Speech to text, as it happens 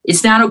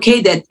It's not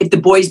okay that if the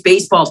boys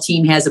baseball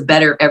team has a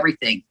better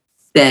everything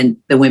than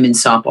the women's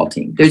softball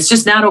team. It's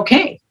just not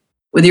okay.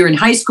 Whether you're in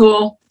high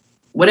school,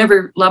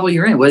 whatever level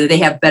you're in, whether they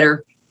have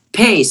better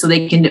pay so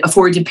they can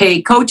afford to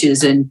pay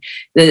coaches, and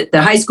the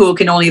high school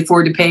can only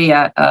afford to pay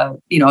a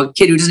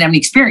kid who doesn't have any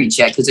experience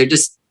yet because they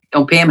just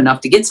don't pay him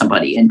enough to get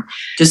somebody. And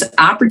just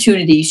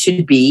opportunity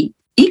should be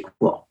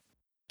equal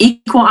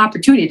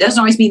opportunity. It doesn't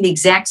always mean the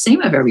exact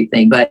same of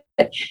everything, but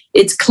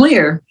it's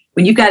clear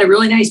when you've got a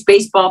really nice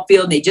baseball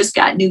field and they just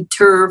got new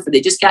turf or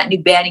they just got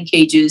new batting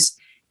cages,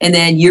 and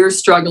then you're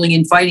struggling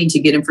and fighting to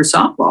get them for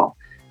softball.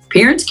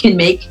 Parents can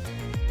make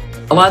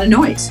a lot of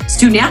noise.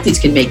 Student athletes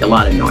can make a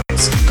lot of noise.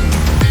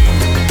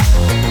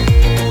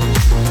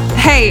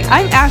 Hey,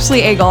 I'm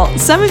Ashley Egel.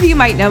 Some of you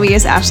might know me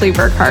as Ashley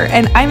Burkhart,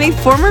 and I'm a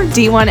former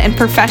D1 and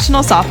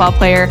professional softball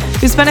player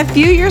who spent a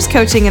few years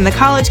coaching in the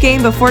college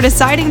game before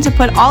deciding to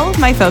put all of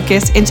my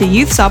focus into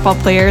youth softball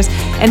players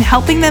and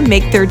helping them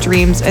make their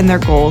dreams and their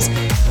goals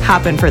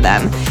happen for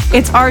them.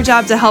 It's our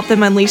job to help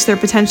them unleash their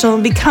potential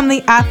and become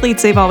the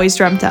athletes they've always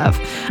dreamt of.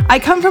 I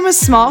come from a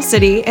small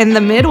city in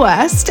the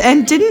Midwest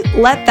and didn't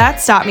let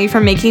that stop me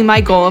from making my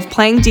goal of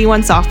playing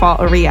D1 softball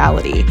a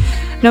reality.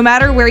 No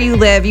matter where you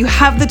live, you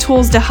have the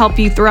tools to help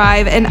you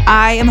thrive, and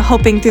I am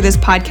hoping through this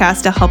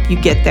podcast to help you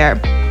get there.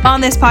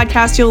 On this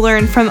podcast, you'll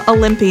learn from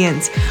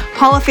Olympians,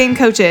 Hall of Fame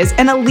coaches,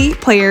 and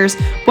elite players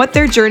what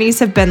their journeys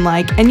have been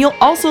like, and you'll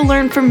also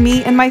learn from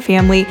me and my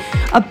family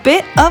a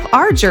bit of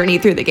our journey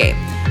through the game.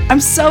 I'm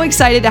so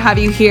excited to have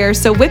you here,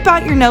 so whip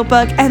out your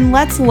notebook and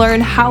let's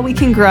learn how we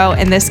can grow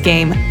in this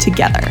game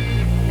together.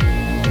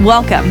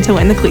 Welcome to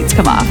When the Cleats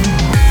Come Off.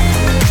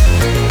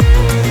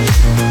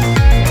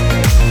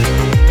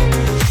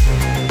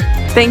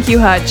 Thank you,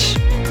 Hutch.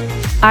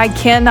 I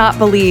cannot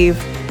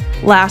believe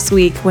last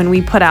week when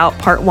we put out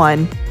part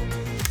 1,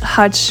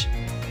 Hutch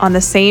on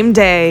the same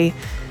day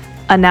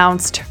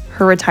announced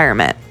her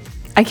retirement.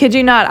 I kid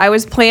you not, I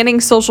was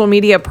planning social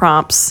media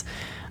prompts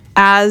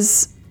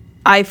as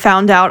I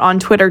found out on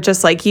Twitter,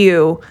 just like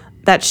you,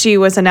 that she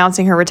was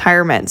announcing her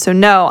retirement. So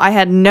no, I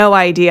had no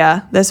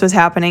idea this was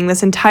happening.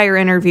 This entire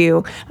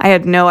interview, I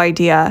had no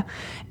idea.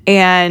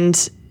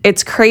 And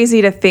it's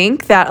crazy to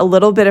think that a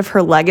little bit of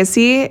her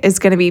legacy is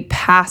going to be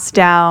passed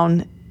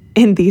down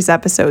in these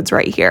episodes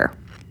right here.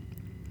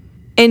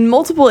 In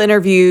multiple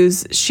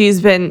interviews,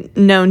 she's been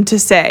known to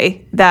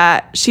say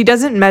that she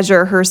doesn't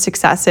measure her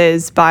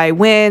successes by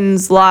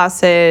wins,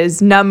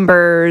 losses,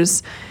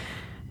 numbers,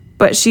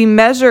 but she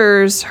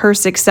measures her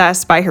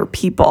success by her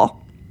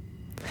people.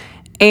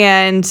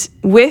 And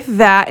with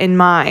that in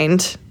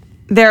mind,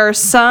 there are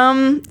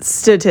some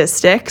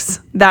statistics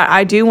that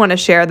I do want to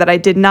share that I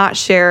did not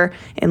share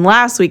in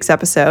last week's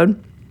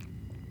episode,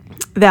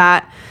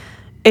 that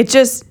it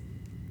just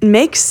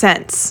makes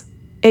sense.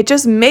 It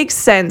just makes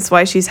sense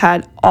why she's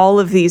had all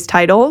of these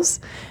titles,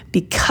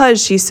 because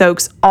she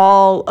soaks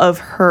all of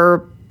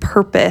her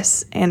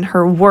purpose and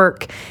her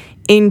work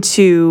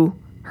into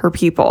her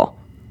people.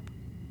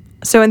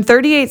 So in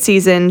 38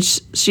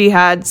 seasons, she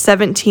had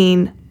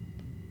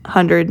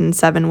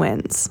 1,707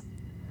 wins.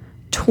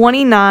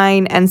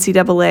 29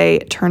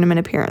 NCAA tournament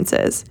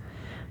appearances,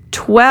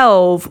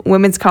 12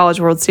 Women's College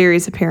World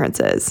Series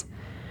appearances,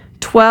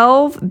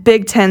 12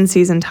 Big Ten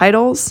season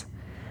titles,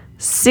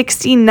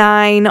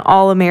 69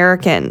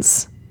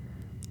 All-Americans,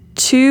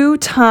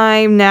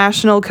 2-time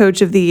National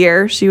Coach of the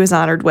Year she was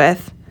honored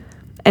with,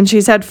 and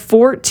she's had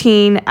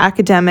 14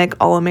 academic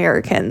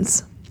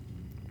All-Americans.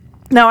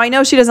 Now, I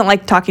know she doesn't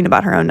like talking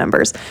about her own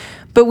numbers,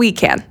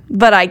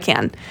 but I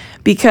can,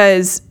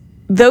 because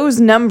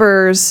those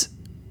numbers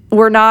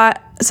were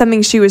not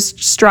something she was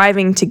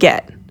striving to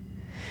get.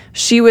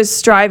 She was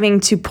striving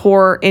to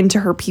pour into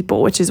her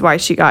people, which is why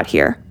she got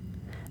here.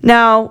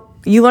 Now,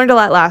 you learned a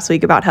lot last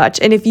week about Hutch,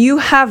 and if you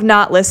have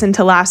not listened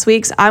to last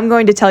week's, I'm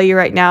going to tell you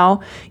right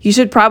now, you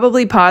should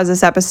probably pause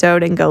this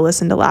episode and go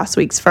listen to last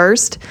week's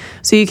first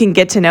so you can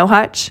get to know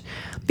Hutch,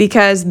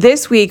 because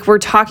this week we're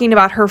talking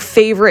about her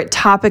favorite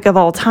topic of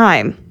all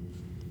time,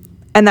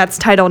 and that's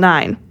Title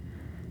IX.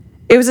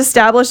 It was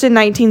established in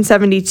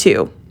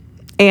 1972.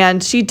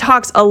 And she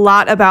talks a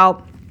lot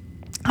about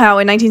how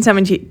in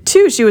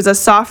 1972, she was a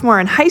sophomore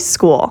in high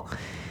school.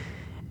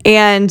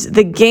 And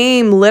the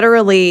game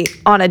literally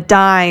on a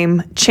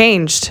dime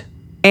changed.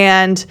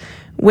 And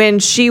when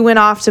she went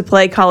off to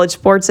play college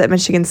sports at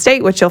Michigan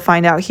State, which you'll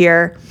find out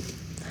here,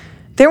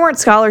 there weren't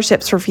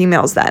scholarships for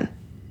females then,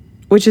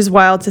 which is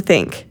wild to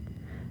think.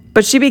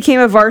 But she became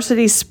a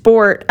varsity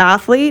sport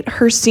athlete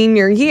her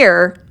senior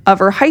year of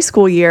her high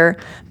school year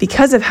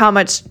because of how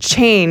much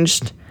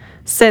changed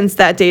since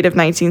that date of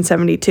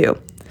 1972.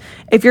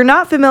 If you're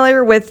not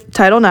familiar with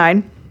Title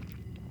IX,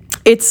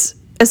 it's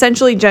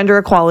essentially gender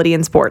equality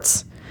in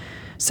sports.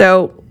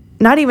 So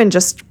not even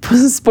just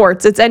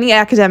sports, it's any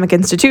academic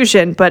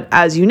institution, but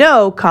as you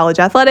know, college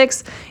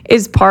athletics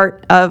is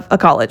part of a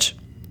college.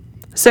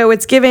 So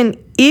it's given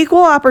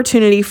equal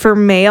opportunity for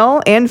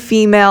male and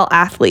female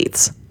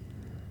athletes.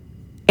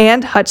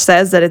 And Hutch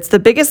says that it's the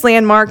biggest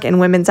landmark in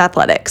women's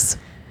athletics.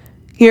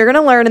 You're going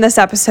to learn in this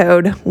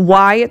episode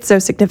why it's so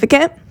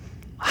significant,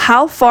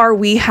 how far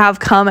we have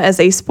come as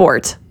a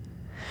sport.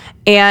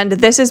 And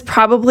this is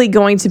probably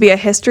going to be a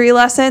history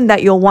lesson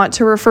that you'll want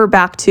to refer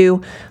back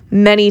to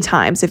many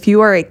times. If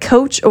you are a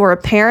coach or a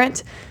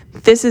parent,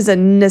 this is a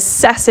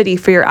necessity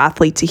for your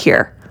athlete to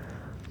hear.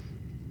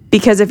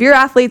 Because if your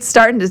athlete's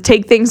starting to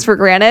take things for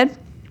granted,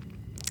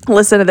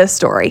 listen to this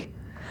story.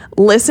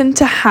 Listen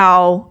to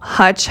how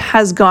Hutch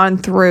has gone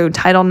through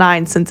Title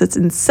IX since its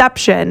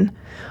inception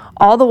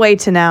all the way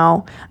to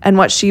now, and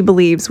what she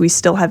believes we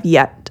still have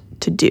yet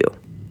to do.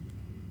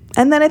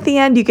 And then at the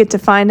end, you get to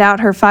find out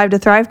her 5 to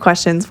Thrive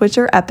questions, which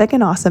are epic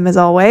and awesome as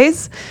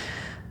always.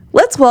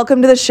 Let's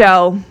welcome to the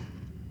show,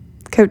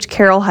 Coach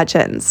Carol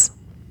Hutchins.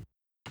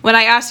 When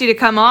I asked you to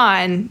come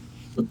on,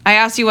 I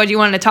asked you what you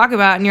wanted to talk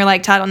about, and you're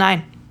like, Title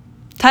IX.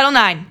 Title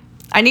IX.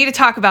 I need to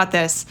talk about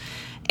this.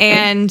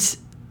 And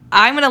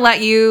I'm going to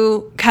let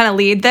you kind of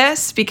lead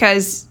this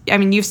because, I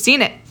mean, you've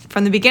seen it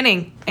from the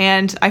beginning,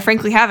 and I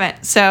frankly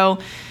haven't. So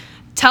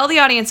tell the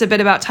audience a bit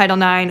about Title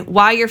IX,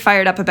 why you're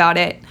fired up about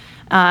it,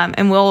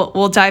 and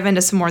we'll dive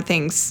into some more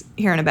things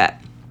here in a bit.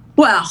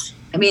 Well,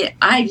 I mean,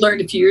 I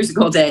learned a few years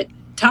ago that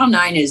Title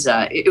IX is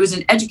it was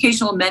an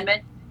educational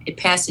amendment. It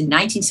passed in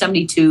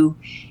 1972,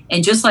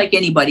 and just like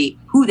anybody,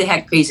 who the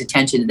heck pays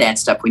attention to that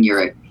stuff when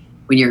you're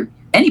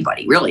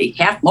anybody really?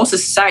 Most of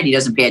society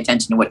doesn't pay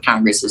attention to what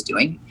Congress is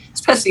doing,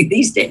 especially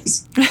these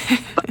days.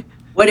 But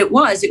what it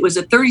was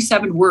a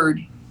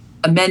 37-word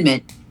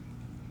amendment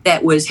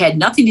that had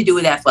nothing to do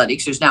with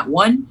athletics. There's not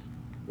one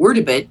word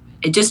of it.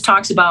 It just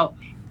talks about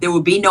there will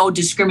be no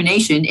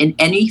discrimination in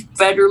any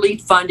federally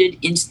funded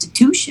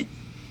institution.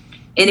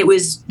 And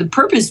the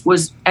purpose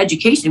was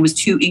education. It was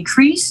to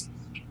increase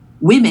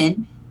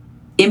women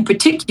in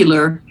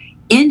particular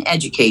in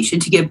education,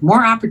 to give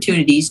more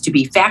opportunities to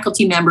be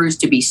faculty members,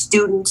 to be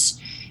students.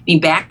 I mean,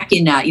 back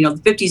in the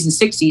 50s and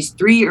 60s,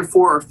 3 or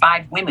 4 or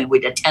 5 women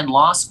would attend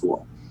law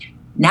school.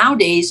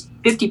 Nowadays,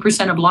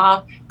 50% of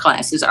law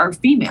classes are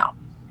female.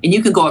 And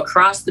you can go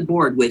across the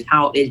board with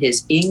how it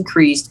has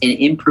increased and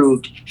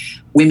improved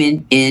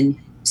women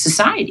in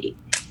society.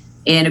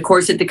 And of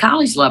course, at the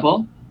college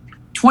level,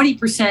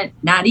 20%,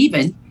 not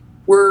even,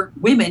 were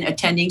women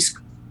attending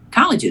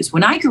colleges.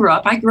 When I grew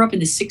up in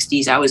the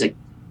 60s, I was a,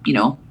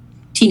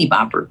 teeny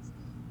bopper.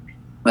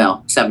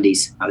 Well,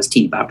 70s, I was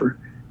teeny bopper.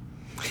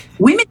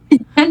 Women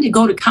didn't tend to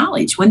go to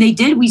college. When they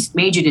did, we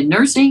majored in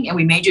nursing and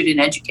we majored in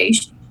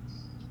education.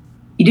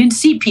 You didn't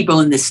see people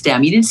in the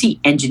STEM. You didn't see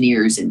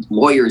engineers and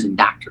lawyers and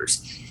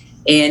doctors.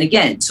 And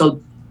again,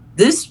 so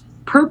this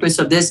purpose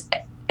of this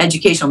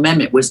educational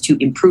amendment was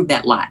to improve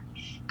that lot.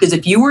 Because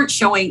if you weren't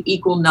showing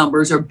equal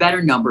numbers or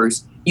better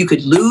numbers, you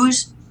could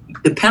lose.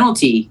 The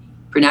penalty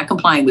for not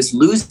complying was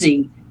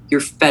losing your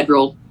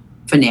federal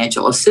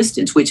financial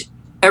assistance, which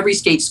every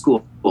state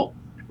school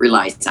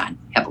relies on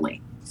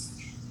heavily.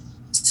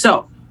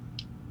 So,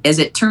 as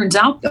it turns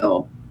out,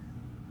 though,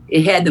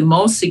 it had the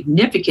most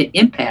significant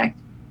impact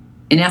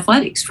in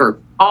athletics for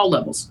all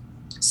levels,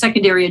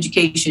 secondary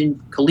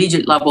education,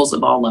 collegiate levels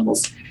of all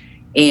levels.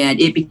 And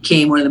it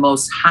became one of the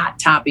most hot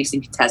topics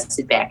and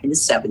contested back in the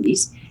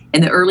 70s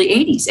and the early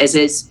 80s.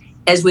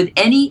 As with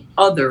any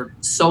other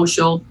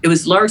it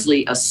was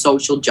largely a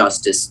social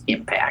justice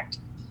impact.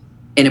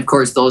 And of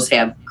course, those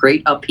have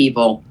great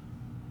upheaval,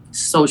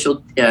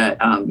 social,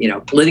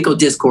 political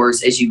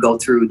discourse as you go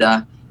through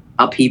the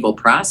upheaval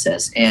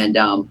process. And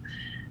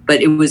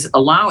but it was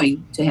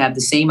allowing to have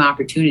the same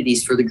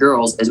opportunities for the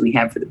girls as we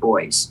have for the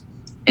boys.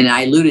 And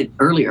I alluded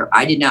earlier,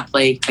 I did not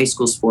play high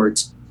school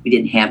sports. We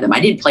didn't have them.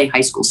 I didn't play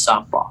high school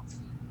softball.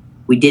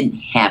 We didn't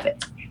have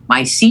it.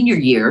 My senior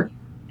year,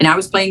 and I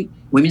was playing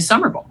women's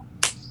summer ball.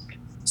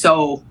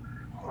 So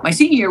my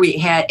senior year, we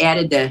had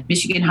added the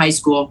Michigan High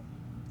School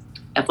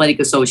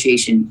Athletic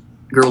Association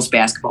girls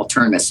basketball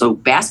tournament. So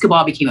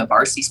basketball became a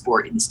varsity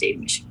sport in the state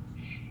of Michigan.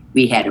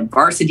 We had a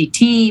varsity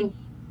team.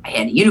 I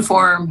had a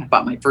uniform. I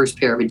bought my first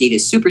pair of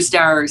Adidas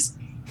Superstars.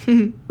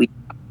 We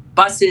had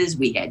buses.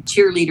 We had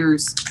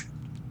cheerleaders.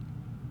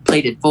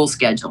 Played at full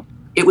schedule.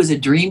 It was a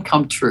dream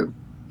come true.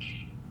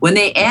 When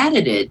they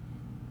added it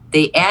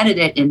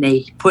and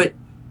they put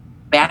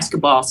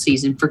basketball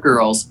season for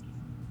girls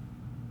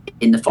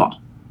in the fall.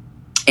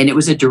 And it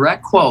was a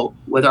direct quote,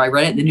 whether I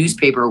read it in the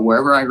newspaper or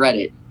wherever I read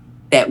it,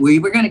 that we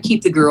were going to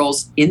keep the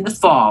girls in the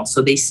fall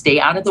so they stay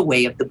out of the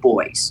way of the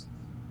boys.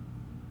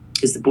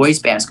 Because the boys'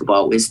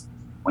 basketball was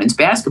when's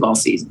basketball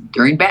season?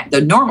 During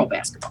the normal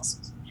basketball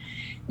season.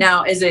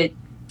 Now,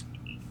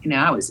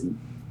 I was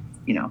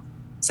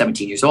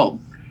 17 years old.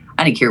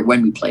 I didn't care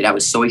when we played. I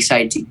was so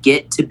excited to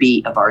get to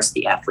be a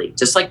varsity athlete,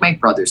 just like my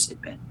brothers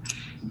had been.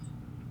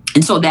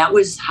 And so that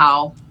was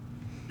how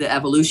the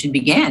evolution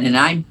began.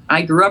 And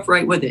I grew up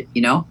right with it,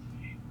 And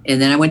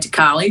then I went to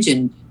college,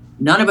 and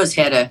none of us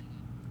had a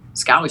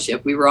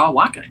scholarship. We were all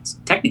walk-ons,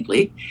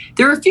 technically.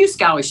 There are a few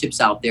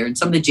scholarships out there, and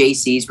some of the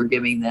JCs were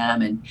giving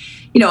them. And,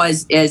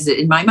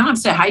 and my mom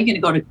said, how are you going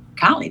to go to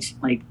college?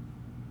 Like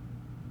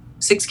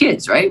 6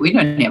 kids, right? We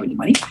didn't have any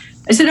money.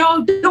 I said,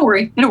 oh, don't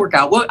worry. It'll work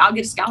out. Well, I'll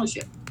get a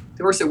scholarship. Of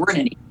course, there weren't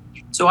any.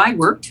 So I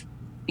worked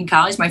in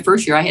college. My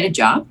first year, I had a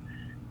job.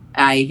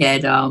 I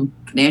had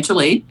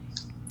financial aid.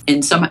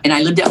 and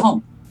I lived at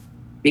home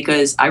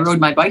because I rode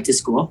my bike to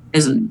school. It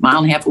was a mile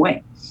and a half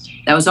away.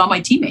 That was all my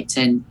teammates.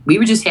 And we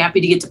were just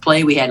happy to get to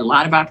play. We had a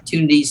lot of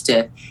opportunities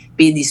to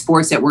be in these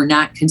sports that were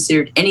not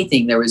considered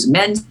anything. There was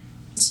men's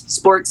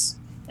sports,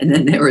 and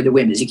then there were the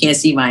women's. You can't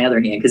see my other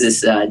hand because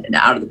it's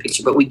out of the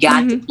picture, but we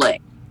got to play.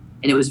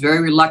 And it was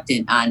very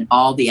reluctant on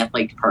all the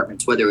athletic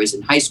departments, whether it was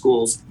in high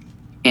schools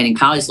and in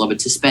college level,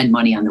 to spend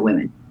money on the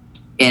women.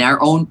 And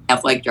our own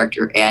athletic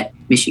director at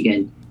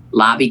Michigan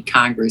lobbied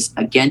Congress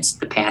against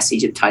the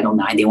passage of Title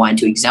IX. They wanted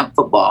to exempt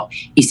football.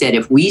 He said,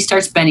 if we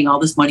start spending all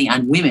this money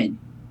on women,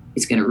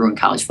 it's going to ruin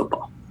college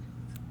football.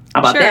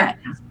 How about that?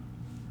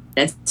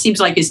 That seems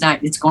like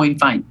it's going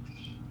fine.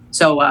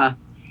 So,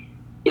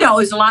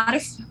 there's a lot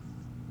of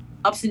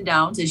ups and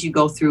downs as you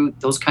go through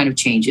those kind of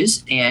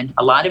changes. And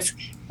a lot of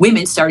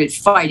women started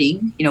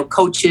fighting,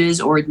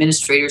 coaches or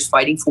administrators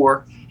fighting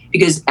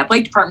because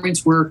athletic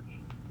departments were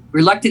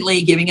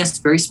reluctantly giving us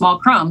very small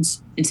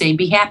crumbs and saying,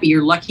 be happy,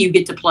 you're lucky you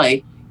get to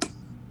play.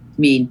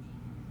 And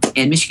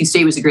Michigan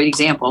State was a great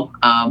example.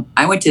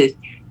 I went to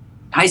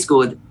high school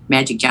with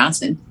Magic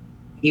Johnson.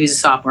 He was a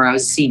sophomore, I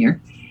was a senior.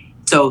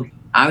 So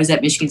I was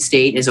at Michigan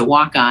State as a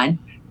walk-on,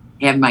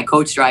 having my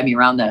coach drive me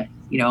around the,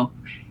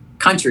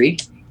 country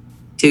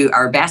to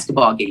our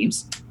basketball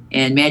games.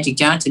 And Magic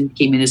Johnson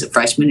came in as a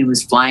freshman and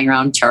was flying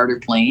around charter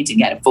planes and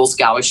got a full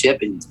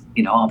scholarship and,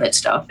 all that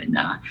stuff. And,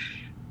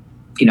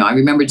 I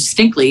remember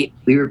distinctly,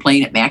 we were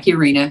playing at Mackey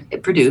Arena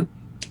at Purdue,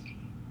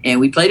 and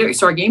we played it.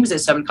 So our game was at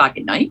 7:00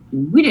 at night.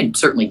 And we didn't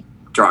certainly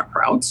draw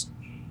crowds.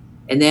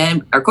 And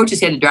then our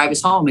coaches had to drive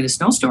us home in a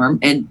snowstorm,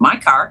 and my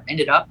car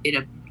ended up in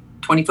a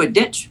 20-foot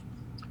ditch.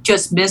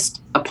 Just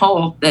missed a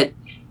pole that,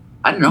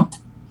 I don't know,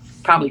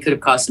 probably could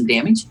have caused some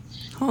damage.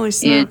 Holy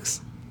smokes.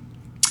 And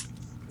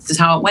this is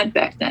how it went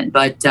back then.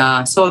 But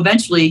so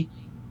eventually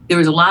there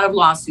was a lot of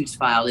lawsuits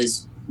filed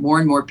as more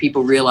and more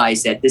people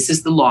realized that this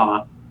is the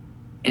law.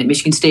 And at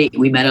Michigan State,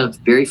 we met a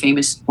very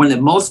famous, one of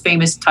the most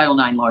famous Title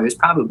IX lawyers,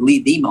 probably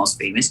the most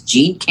famous,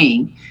 Jean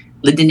King,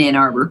 lived in Ann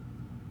Arbor.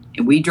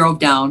 And we drove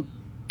down,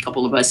 a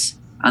couple of us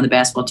on the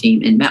basketball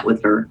team, and met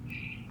with her.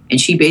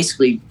 And she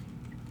basically,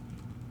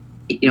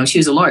 she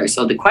was a lawyer.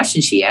 So the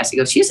question she asked,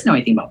 she doesn't know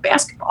anything about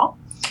basketball.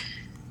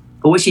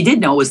 But what she did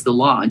know was the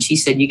law. And she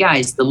said, you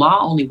guys, the law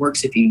only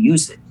works if you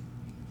use it.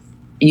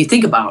 And you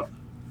think about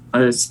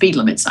a speed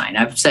limit sign.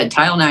 I've said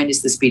Title IX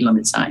is the speed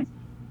limit sign.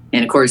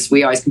 And of course,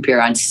 we always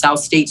compare on South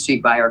State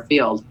Street by our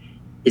field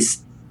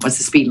what's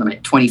the speed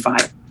limit?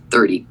 25,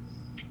 30.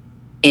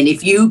 And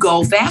if you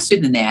go faster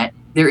than that,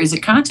 there is a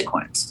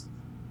consequence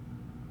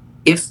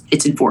if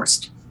it's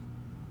enforced.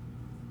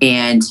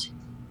 And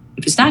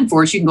if it's not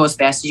enforced, you can go as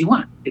fast as you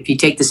want. If you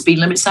take the speed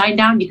limit sign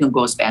down, you can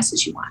go as fast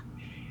as you want.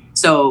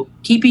 So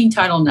keeping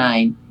Title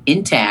IX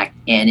intact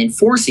and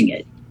enforcing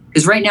it,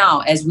 because right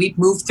now, as we've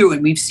moved through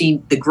and we've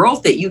seen the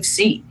growth that you've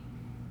seen,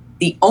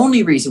 the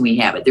only reason we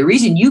have it, the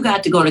reason you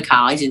got to go to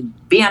college and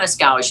be on a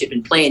scholarship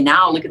and play, and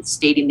now look at the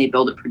stadium they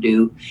built at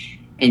Purdue,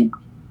 and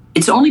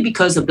it's only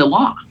because of the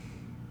law.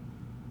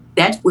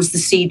 That was the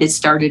seed that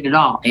started it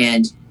all.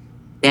 And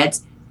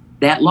that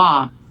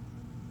law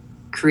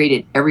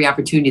created every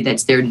opportunity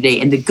that's there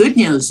today. And the good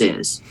news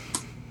is,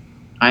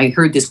 I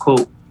heard this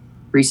quote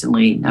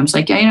recently, and I was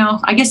like,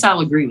 I guess I'll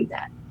agree with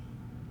that.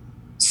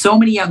 So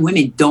many young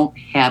women don't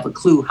have a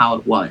clue how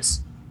it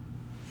was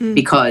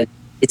because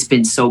it's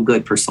been so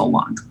good for so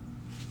long.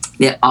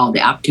 All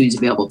the opportunities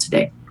available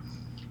today.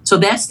 So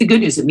that's the good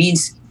news. It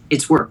means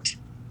it's worked.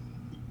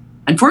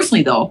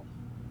 Unfortunately, though,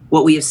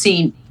 what we have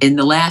seen in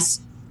the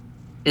last,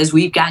 as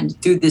we've gotten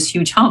through this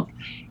huge hump,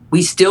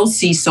 we still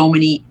see so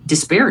many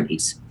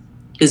disparities.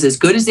 Because as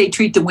good as they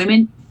treat the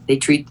women, they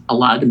treat a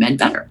lot of the men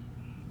better.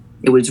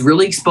 It was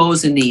really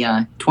exposed in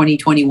the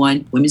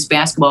 2021 women's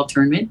basketball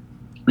tournament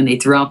when they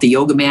threw out the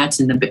yoga mats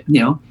and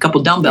a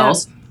couple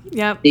dumbbells.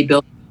 Yep. They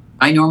built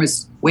an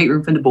enormous weight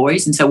room for the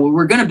boys and said, well,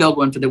 we're going to build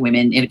one for the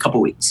women in a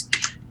couple weeks.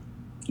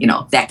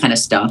 That kind of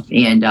stuff.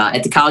 And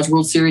at the College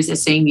World Series that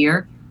same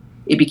year,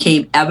 it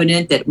became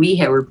evident that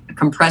we were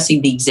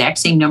compressing the exact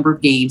same number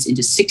of games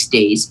into 6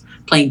 days,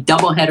 playing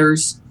double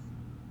headers,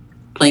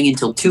 playing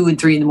until 2 and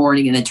 3 in the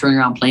morning, and then turning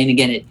around playing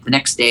again the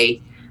next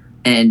day.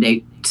 And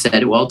they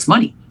said, well, it's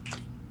money.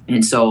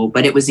 And so,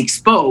 but it was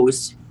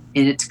exposed,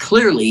 and it's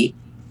clearly,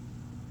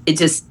 it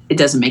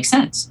doesn't make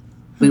sense.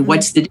 I mean,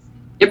 what's the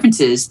difference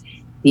is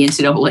the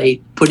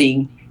NCAA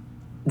putting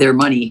their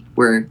money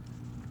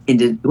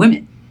into the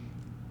women,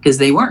 because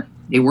they weren't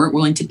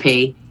willing to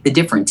pay the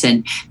difference.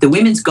 And the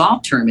women's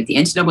golf tournament, the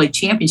NCAA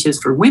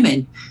championships for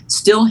women,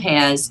 still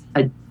has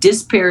a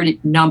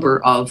disparate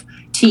number of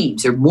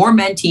teams. There are more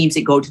men teams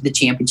that go to the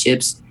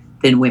championships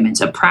than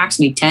women's,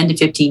 approximately 10 to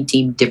 15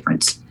 team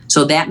difference.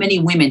 So that many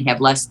women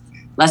have less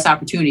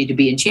opportunity to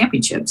be in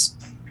championships.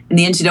 And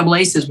the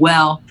NCAA says,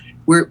 well,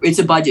 it's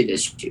a budget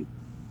issue.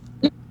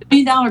 $1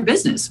 million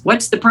business.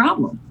 What's the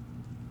problem?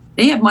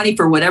 They have money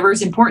for whatever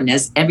is important,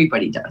 as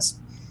everybody does.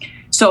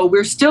 So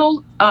we're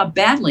still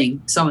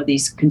battling some of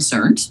these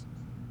concerns.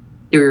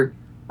 They're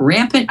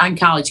rampant on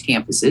college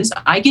campuses.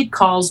 I get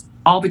calls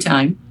all the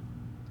time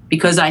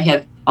because I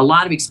have a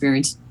lot of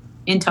experience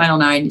in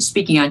Title IX,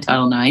 speaking on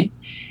Title IX,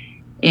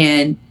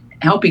 and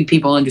helping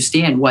people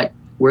understand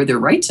where their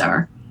rights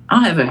are. I'll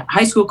have a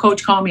high school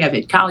coach call me. I've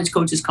had college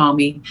coaches call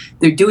me.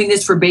 They're doing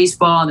this for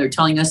baseball, and they're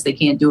telling us they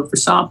can't do it for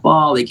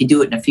softball. They can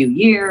do it in a few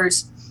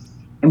years.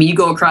 I mean, you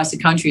go across the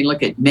country and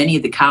look at many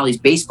of the college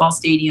baseball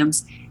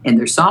stadiums and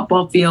their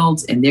softball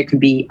fields, and there can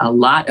be a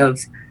lot of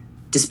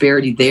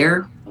disparity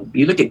there.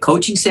 You look at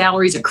coaching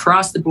salaries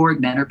across the board,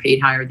 men are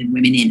paid higher than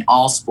women in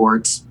all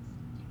sports.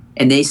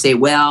 And they say,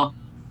 well,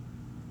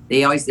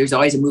 there's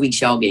always a moving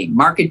shell game.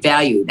 Market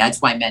value, that's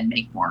why men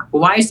make more.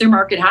 Well, why is their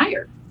market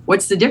higher?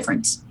 What's the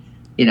difference?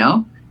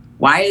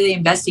 Why are they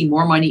investing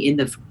more money in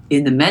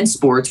the men's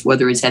sports,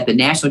 whether it's at the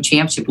national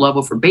championship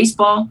level for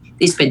baseball?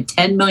 They spend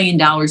 $10 million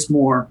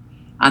more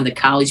on the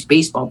college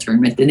baseball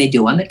tournament than they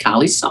do on the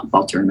college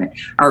softball tournament.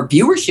 Our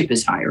viewership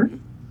is higher.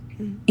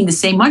 In the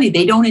same money,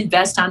 they don't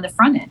invest on the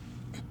front end,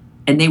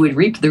 and they would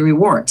reap the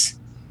rewards.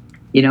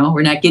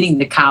 We're not getting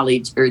the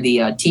college or the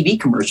TV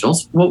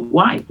commercials. Well,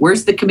 why?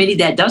 Where's the committee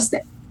that does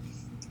that?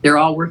 They're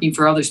all working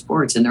for other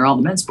sports, and they're all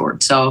the men's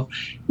sports. So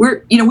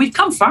we've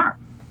come far.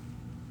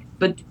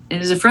 But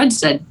as a friend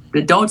said,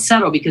 but don't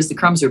settle because the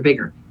crumbs are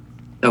bigger.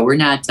 So we're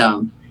not,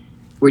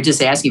 we're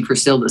just asking for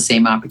still the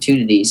same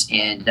opportunities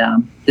and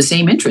the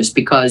same interest,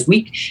 because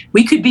we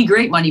could be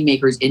great money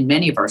makers in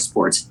many of our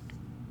sports.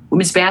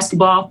 Women's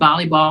basketball,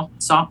 volleyball,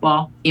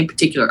 softball, in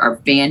particular, are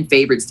fan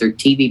favorites. They're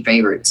TV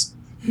favorites.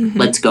 Mm-hmm.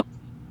 Let's go.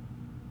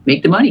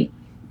 Make the money.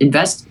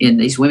 Invest in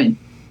these women.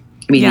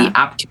 I mean, the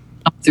opportunity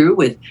to come through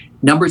with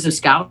numbers of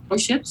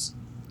scholarships.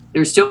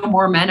 There's still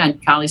more men on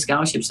college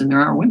scholarships than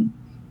there are women.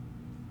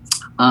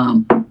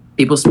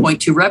 People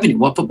point to revenue.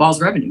 Well,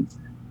 football's revenue.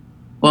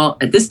 Well,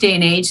 at this day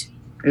and age,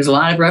 there's a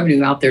lot of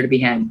revenue out there to be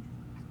had.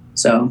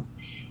 So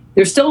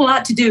there's still a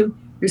lot to do.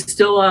 There's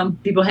still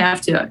people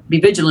have to be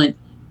vigilant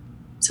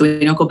so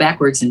we don't go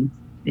backwards. And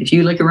if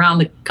you look around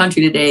the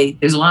country today,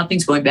 there's a lot of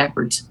things going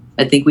backwards.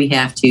 I think we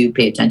have to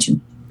pay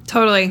attention.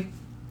 Totally.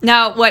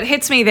 Now, what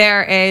hits me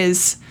there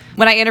is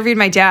when I interviewed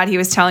my dad, he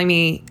was telling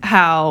me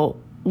how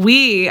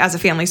we as a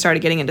family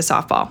started getting into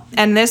softball.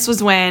 And this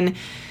was when,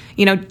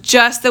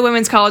 just the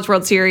Women's College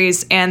World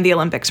Series and the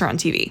Olympics were on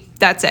TV.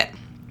 That's it.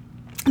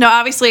 Now,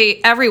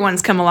 obviously,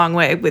 everyone's come a long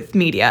way with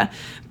media,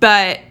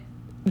 but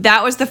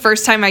that was the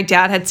first time my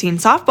dad had seen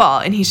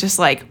softball. And he's just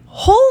like,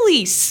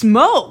 holy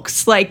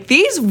smokes, like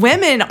these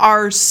women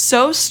are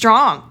so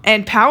strong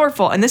and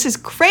powerful. And this is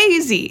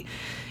crazy,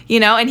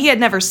 and he had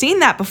never seen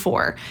that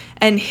before.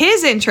 And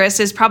his interest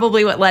is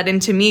probably what led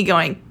into me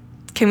going,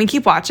 can we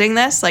keep watching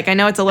this? Like, I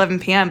know it's 11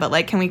 p.m., but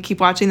can we keep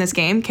watching this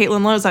game?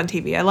 Caitlin Lowe's on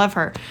TV. I love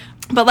her.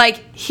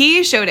 But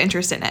he showed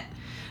interest in it.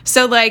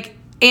 So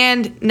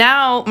and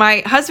now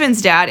my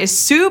husband's dad is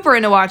super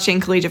into watching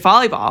collegiate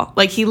volleyball.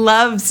 He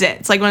loves it.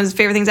 It's one of his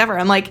favorite things ever.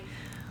 I'm like,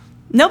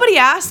 nobody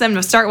asked them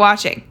to start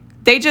watching.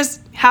 They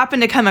just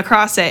happened to come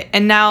across it,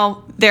 and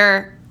now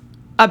they're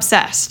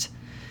obsessed.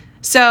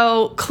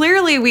 So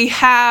clearly we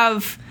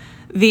have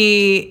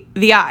the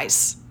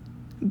eyes,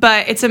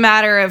 but it's a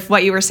matter of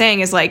what you were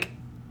saying is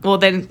well,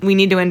 then we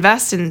need to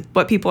invest in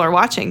what people are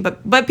watching.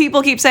 But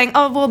people keep saying,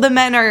 oh, well, the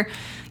men are,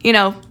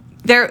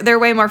 they're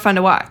way more fun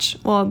to watch.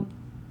 Well,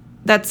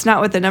 that's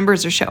not what the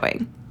numbers are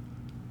showing.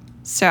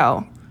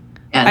 So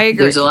I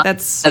agree. There's a lot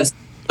of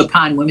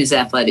upon women's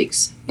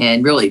athletics,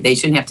 and really they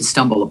shouldn't have to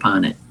stumble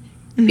upon it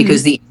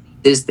because the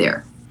is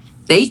there.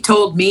 They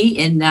told me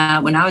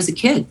when I was a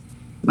kid,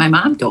 my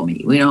mom told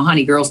me,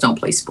 honey, girls don't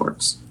play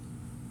sports.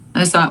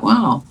 I thought,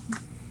 wow.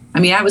 I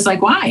mean, I was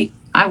like, why?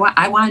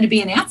 I wanted to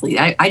be an athlete.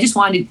 I just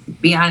wanted to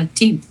be on a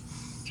team.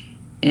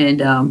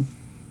 And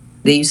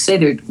they used to say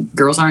that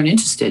girls aren't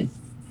interested.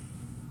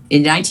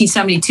 In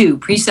 1972,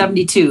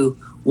 pre-72,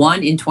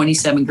 1 in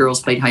 27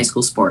 girls played high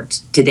school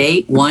sports.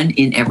 Today, 1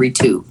 in every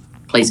 2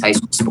 plays high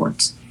school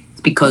sports.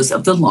 It's because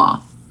of the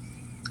law,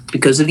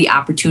 because of the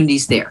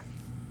opportunities there.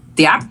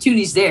 The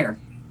opportunities there,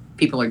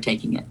 people are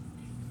taking it.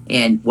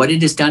 And what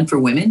it has done for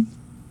women,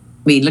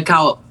 I mean, look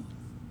how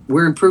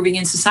we're improving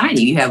in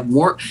society. You have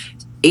more,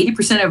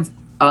 80%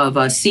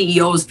 of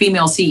CEOs,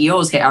 female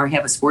CEOs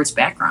have a sports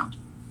background.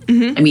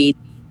 Mm-hmm. I mean,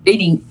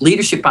 creating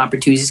leadership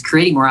opportunities,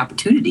 creating more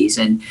opportunities.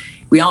 And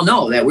we all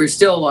know that we're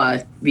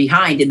still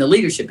behind in the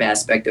leadership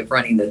aspect of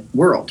running the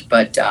world,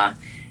 but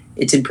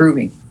it's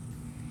improving.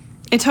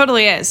 It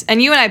totally is.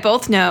 And you and I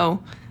both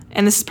know,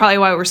 and this is probably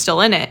why we're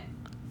still in it,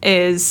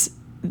 is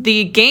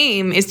the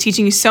game is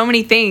teaching you so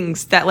many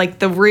things that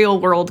the real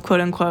world,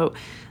 quote unquote,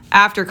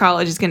 after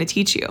college is going to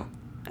teach you.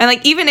 And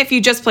even if you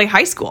just play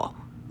high school,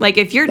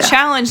 if you're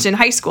challenged in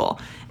high school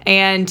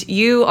and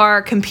you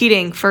are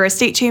competing for a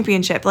state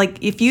championship,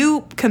 if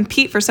you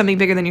compete for something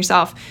bigger than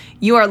yourself,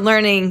 you are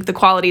learning the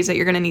qualities that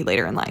you're going to need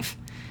later in life.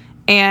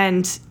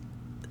 And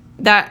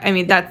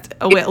that's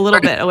a little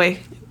bit away,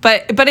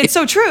 but it's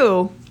so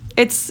true.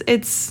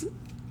 It's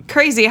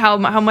crazy how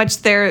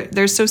much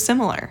they're so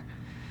similar.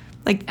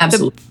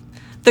 Absolutely.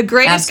 The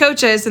greatest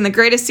coaches and the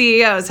greatest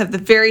CEOs have the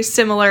very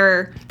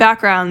similar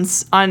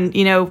backgrounds on,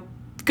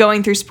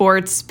 going through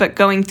sports, but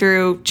going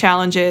through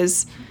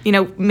challenges,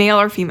 male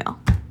or female.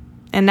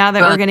 And now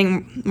that we're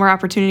getting more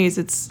opportunities,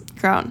 it's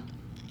grown.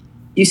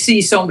 You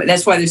see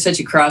that's why there's such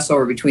a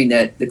crossover between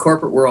the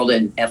corporate world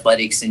and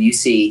athletics, and you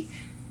see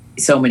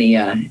so many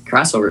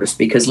crossovers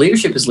because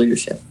leadership is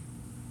leadership.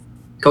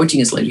 Coaching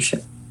is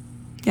leadership.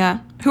 Yeah.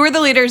 Who are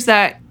the leaders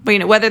that,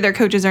 whether they're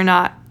coaches or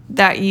not,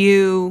 that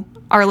you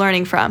are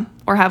learning from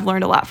or have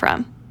learned a lot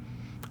from?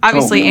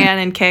 Obviously, Ann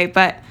and Kay,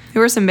 but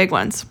who are some big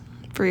ones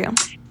for you?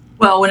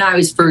 Well, when I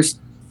was first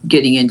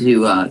getting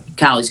into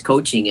college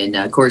coaching, and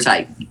of course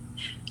I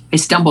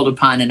stumbled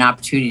upon an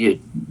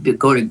opportunity to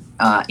go to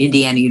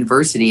Indiana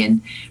University,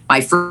 and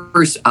my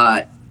first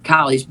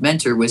college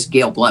mentor was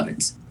Gail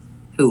Blevins,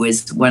 who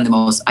is one of the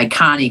most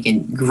iconic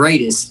and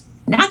greatest,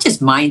 not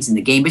just minds in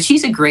the game, but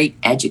she's a great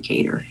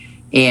educator.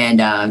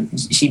 And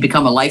she'd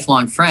become a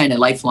lifelong friend, a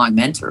lifelong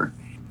mentor.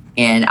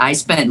 And I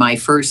spent my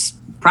first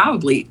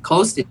probably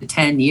close to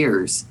 10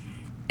 years.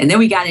 And then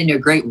we got into a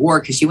great war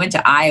because she went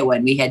to Iowa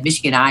and we had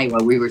Michigan,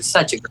 Iowa. We were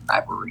such a good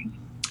rivalry.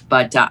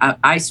 But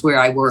I swear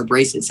I wore a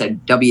bracelet that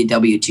said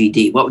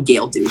WWGD. What would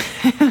Gail do?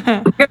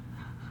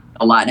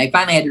 A lot. And I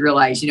finally had to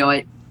realize, you know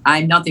what?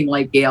 I'm nothing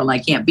like Gail and I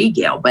can't be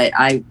Gail, but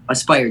I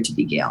aspire to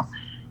be Gail.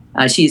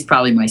 She's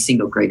probably my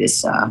single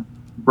greatest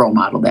role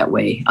model that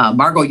way.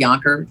 Margot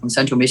Yonker from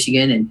Central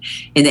Michigan. And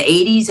in the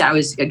 80s, I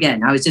was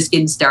just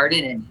getting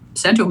started, and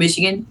Central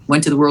Michigan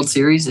went to the World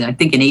Series, and I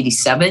think in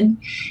 87.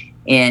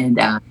 And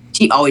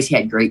she always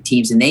had great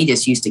teams, and they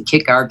just used to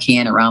kick our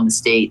can around the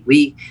state.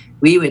 We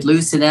would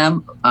lose to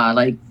them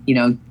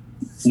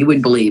you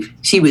wouldn't believe.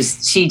 She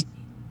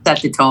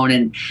set the tone,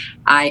 and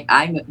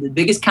I'm the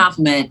biggest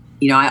compliment.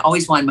 I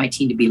always wanted my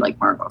team to be like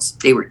Margot's.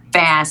 They were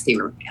fast, they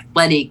were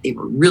athletic, they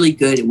were really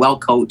good and well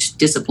coached,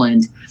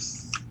 disciplined.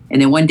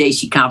 And then one day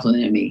she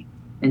complimented me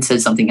and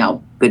said something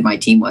how good my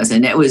team was,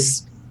 and I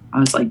was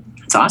like,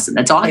 that's awesome.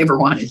 That's all I ever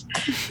wanted.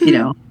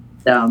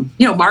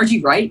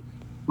 Margie Wright.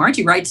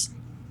 Margie Wright's.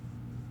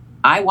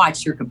 I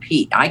watched her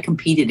compete. I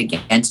competed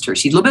against her.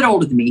 She's a little bit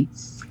older than me.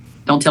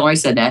 Don't tell her I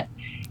said that.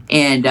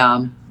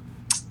 And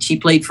she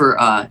played for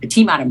a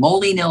team out of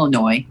Moline,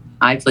 Illinois.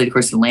 I played, of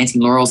course, for the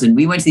Lansing Laurels, and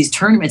we went to these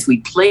tournaments. We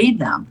played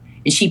them,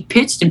 and she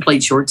pitched and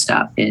played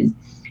shortstop. And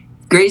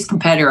greatest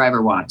competitor I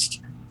ever watched.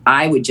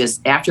 I would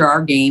just, after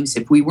our games,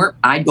 if we weren't,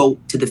 I'd go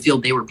to the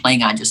field they were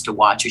playing on just to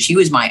watch her. She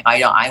was my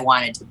idol. I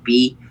wanted to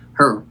be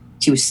her.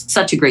 She was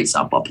such a great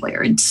softball player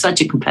and such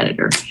a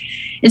competitor.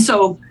 And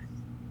so,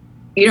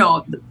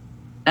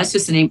 that's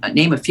just to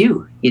name a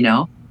few.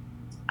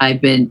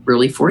 I've been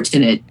really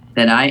fortunate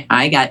that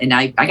I got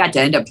to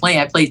end up playing.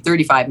 I played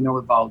 35 and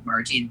over ball with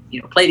Margie,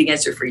 and played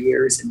against her for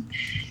years. And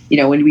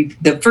when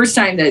the first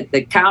time that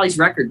the college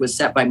record was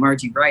set by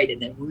Margie Wright,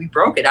 and then when we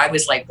broke it, I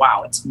was like,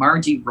 wow, it's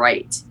Margie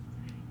Wright.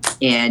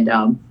 And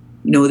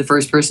who the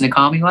first person to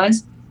call me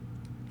was?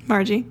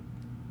 Margie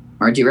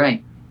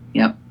Wright.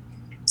 Yep,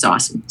 it's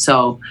awesome.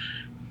 So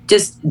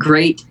just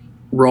great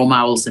role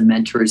models and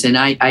mentors, and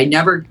I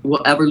never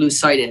will ever lose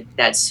sight of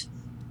that's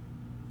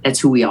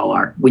who we all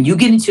are. When you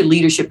get into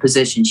leadership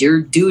positions,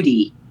 your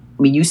duty,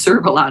 you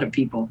serve a lot of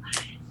people,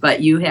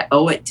 but you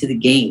owe it to the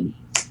game,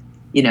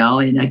 and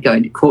I'm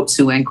going to quote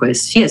Sue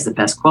Enquist. She has the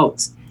best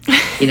quotes.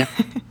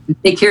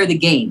 Take care of the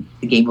game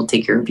will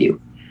take care of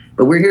you.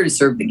 But we're here to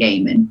serve the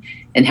game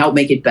and help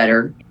make it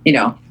better.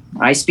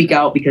 I speak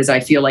out because I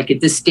feel like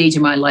at this stage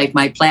of my life,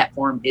 my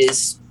platform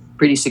is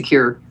pretty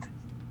secure,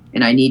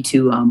 and I need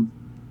to,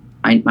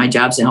 my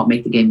job's to help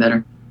make the game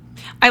better.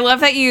 I love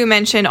that you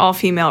mentioned all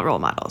female role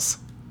models,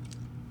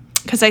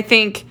 because I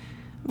think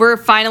we're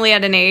finally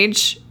at an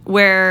age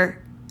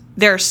where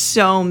there are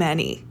so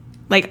many.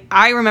 Like,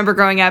 I remember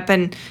growing up,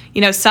 and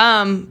I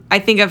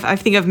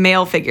think of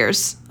male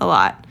figures a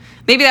lot.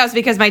 Maybe that was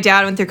because my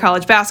dad went through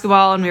college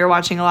basketball and we were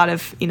watching a lot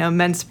of,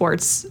 men's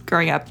sports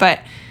growing up. But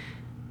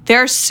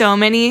there are so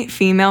many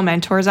female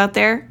mentors out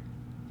there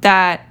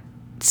that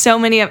so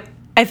many of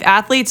if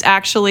athletes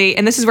actually,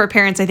 and this is where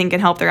parents, I think, can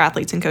help their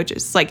athletes and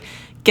coaches, like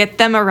get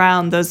them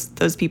around those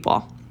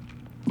people.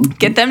 Mm-hmm.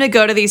 Get them to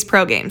go to these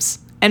pro games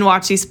and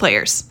watch these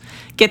players.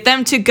 Get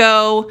them to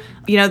go,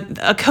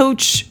 a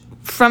coach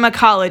from a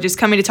college is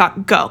coming to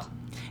talk. Go.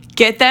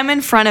 Get them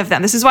in front of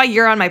them. This is why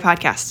you're on my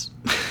podcast.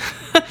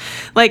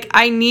 Like,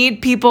 I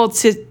need people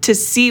to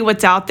see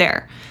what's out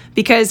there,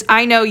 because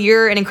I know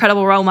you're an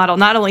incredible role model,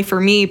 not only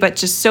for me, but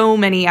just so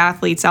many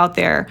athletes out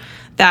there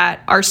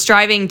that are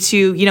striving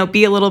to,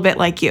 be a little bit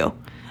like you.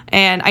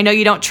 And I know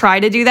you don't try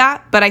to do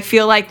that, but I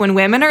feel like when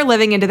women are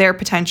living into their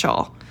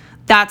potential,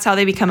 that's how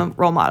they become a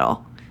role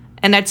model.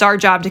 And that's our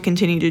job to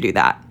continue to do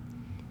that.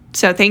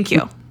 So thank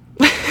you.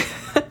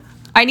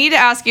 I need to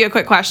ask you a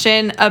quick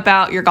question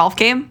about your golf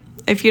game,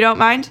 if you don't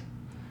mind.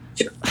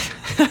 Sure.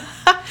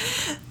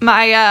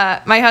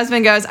 My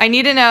husband goes, I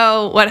need to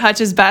know what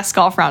Hutch's best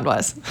golf round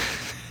was.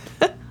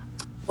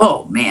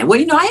 Oh, man.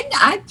 Well,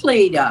 I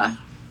played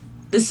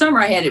this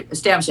summer. I had to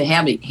establish a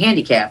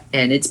handicap,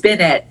 and it's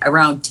been at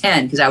around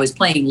 10 because I was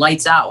playing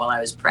lights out while I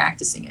was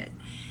practicing it.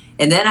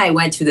 And then I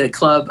went to the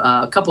club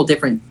a couple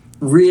different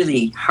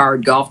really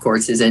hard golf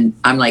courses, and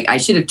I'm like, I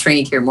should have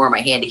trained here more.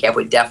 My handicap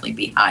would definitely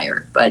be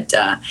higher. But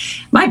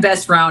my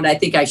best round, I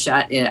think I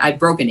shot. I've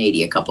broken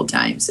 80 a couple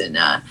times, and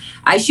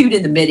I shoot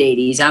in the mid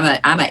 80s.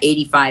 I'm a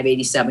 85,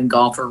 87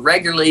 golfer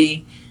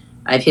regularly.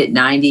 I've hit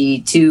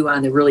 92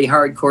 on the really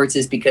hard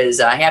courses because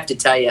I have to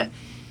tell you, I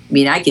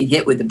mean, I can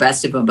hit with the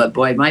best of them, but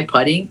boy, my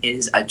putting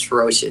is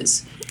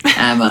atrocious.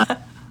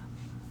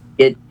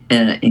 Get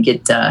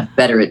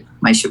better at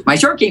my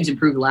short game's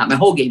improved a lot. My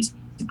whole game's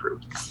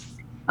improved.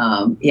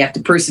 You have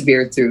to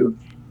persevere through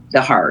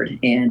the hard.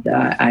 And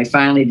I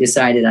finally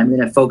decided I'm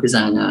going to focus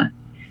on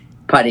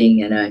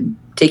putting, and I'm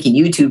taking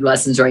YouTube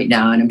lessons right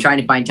now, and I'm trying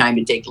to find time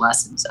to take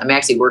lessons. I'm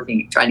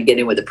actually trying to get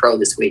in with a pro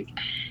this week.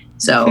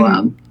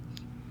 So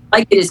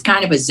like it is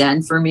kind of a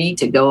zen for me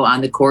to go on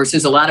the course.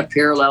 There's a lot of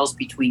parallels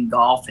between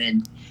golf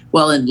and,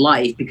 well, in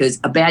life, because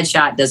a bad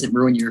shot doesn't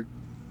ruin your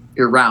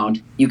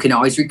round. You can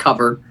always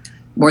recover.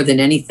 More than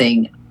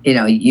anything,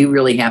 you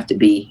really have to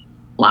be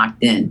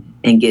locked in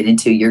and get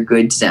into your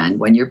good zen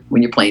when you're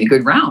playing a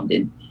good round.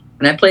 And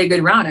when I play a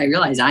good round, I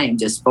realize I am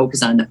just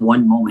focused on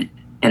one moment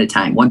at a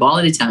time, one ball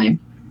at a time,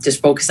 just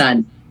focus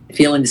on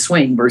feeling the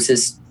swing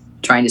versus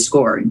trying to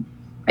score. And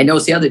I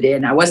noticed the other day,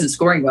 and I wasn't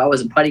scoring well, I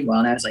wasn't putting well,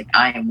 and I was like,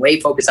 I am way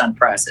focused on the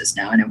process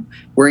now, and I'm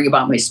worrying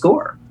about my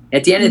score.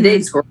 At the end of the day,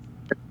 the score,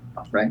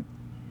 right?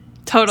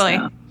 Totally.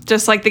 So,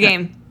 just like the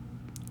game.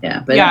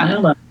 Yeah. But I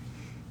don't know.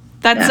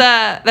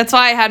 That's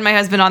why I had my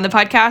husband on the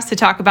podcast to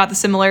talk about the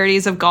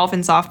similarities of golf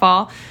and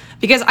softball,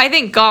 because I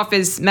think golf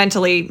is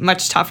mentally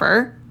much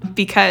tougher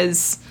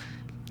because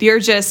you're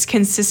just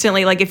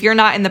consistently, like, if you're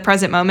not in the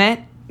present moment,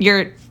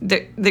 your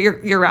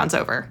round's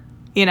over,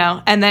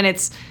 and then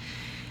it's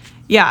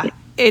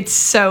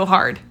so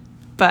hard.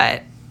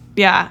 But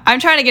yeah, I'm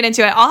trying to get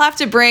into it. I'll have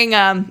to bring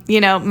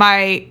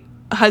my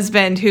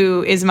husband,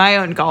 who is my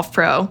own golf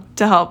pro,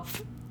 to help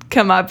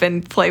come up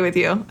and play with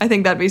you. I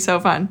think that'd be so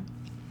fun.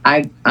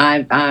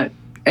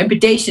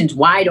 Invitation's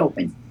wide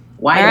open.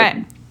 All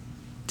right.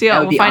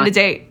 Deal. We'll find a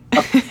date.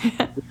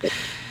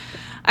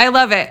 I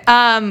love it.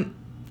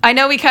 I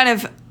know we kind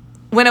of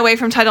went away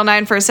from Title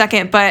IX for a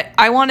second, but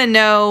I want to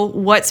know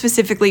what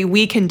specifically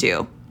we can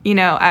do,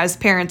 as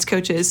parents,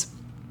 coaches,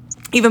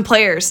 even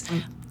players,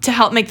 to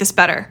help make this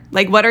better.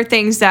 Like, what are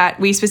things that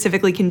we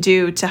specifically can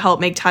do to help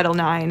make Title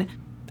IX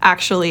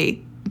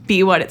actually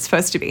be what it's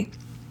supposed to be?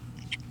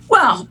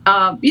 Well,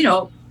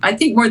 I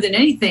think more than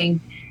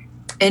anything,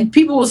 and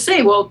people will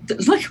say, well,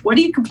 look, what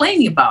are you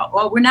complaining about?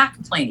 Well, we're not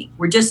complaining.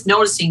 We're just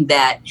noticing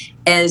that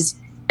as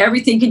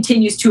everything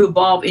continues to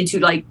evolve into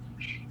like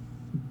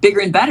bigger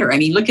and better. I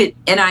mean, look at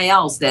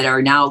NILs that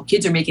are now,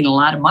 kids are making a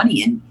lot of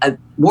money, and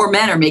more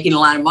men are making a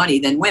lot of money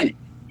than women.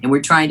 And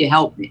we're trying to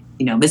help.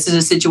 This is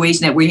a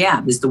situation that we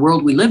have. This is the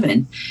world we live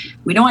in.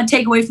 We don't want to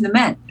take away from the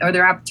men or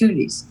their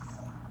opportunities.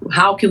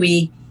 How can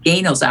we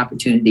gain those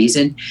opportunities?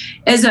 And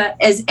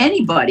as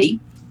anybody,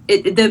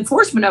 the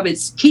enforcement of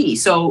it's key.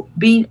 So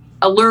being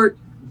alert,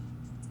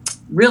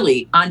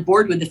 really on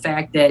board with the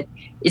fact that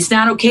it's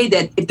not okay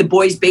that if the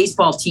boys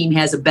baseball team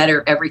has a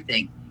better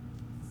everything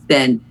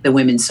than the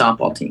women's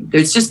softball team.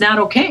 It's just not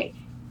okay.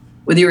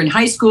 Whether you're in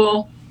high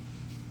school,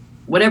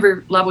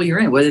 whatever level you're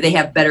in, whether they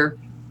have better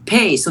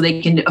pay so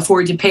they can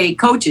afford to pay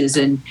coaches,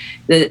 and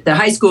the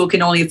high school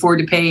can only afford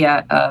to pay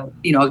a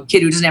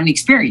kid who doesn't have any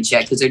experience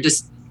yet because they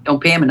just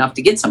don't pay him enough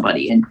to get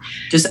somebody. And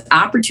just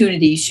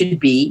opportunity should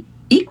be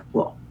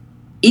equal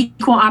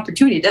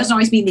opportunity. It doesn't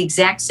always mean the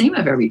exact same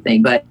of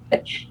everything, but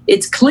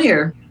it's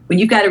clear when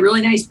you've got a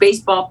really nice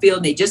baseball field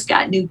and they just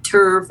got new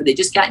turf or they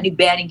just got new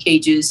batting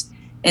cages,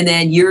 and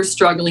then you're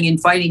struggling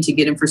and fighting to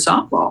get them for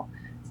softball.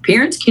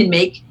 Parents can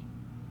make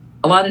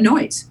a lot of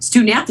noise.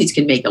 Student athletes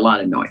can make a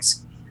lot of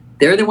noise.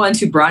 They're the ones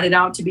who brought it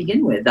out to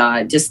begin with.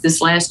 Just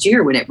this last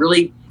year when it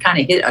really kind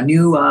of hit a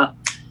new,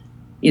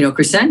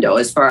 crescendo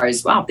as far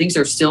as, wow, things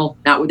are still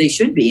not where they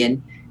should be.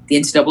 And the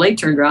NCAA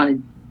turned around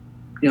and,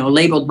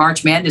 labeled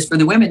March Madness for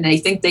the women. They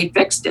think they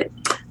fixed it.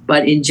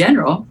 But in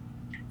general,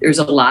 there's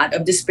a lot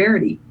of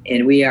disparity.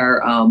 And we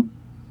are,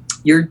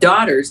 your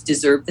daughters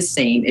deserve the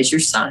same as your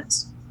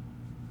sons.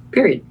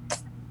 Period.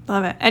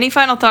 Love it. Any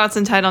final thoughts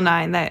on Title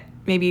IX that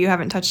maybe you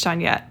haven't touched on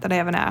yet that I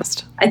haven't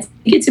asked? I think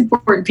it's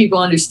important people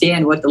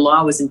understand what the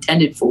law was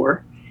intended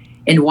for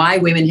and why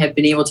women have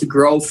been able to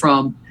grow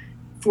from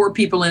 4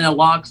 people in a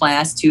law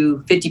class to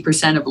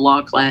 50% of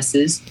law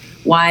classes,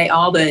 why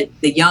all the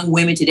young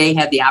women today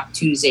have the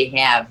opportunities they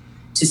have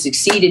to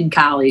succeed in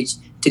college,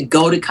 to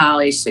go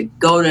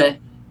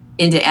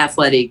into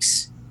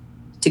athletics,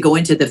 to go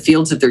into the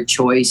fields of their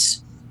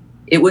choice.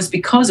 It was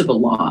because of a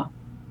law.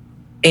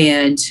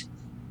 And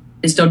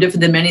it's no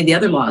different than many of the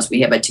other laws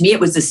we have. But to me, it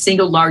was the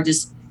single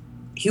largest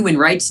human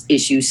rights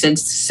issue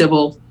since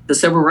the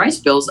civil rights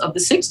bills of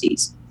the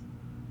 60s.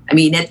 I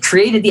mean, it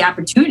created the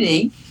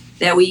opportunity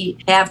that we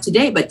have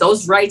today. But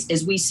those rights,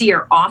 as we see,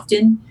 are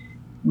often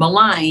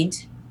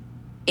maligned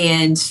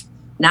and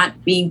not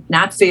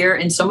fair.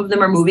 And some of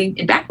them are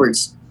moving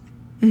backwards.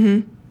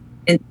 Mm-hmm.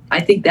 And I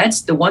think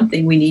that's the one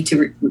thing we need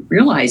to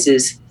realize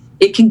is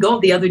it can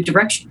go the other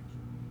direction.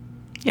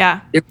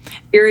 Yeah. There was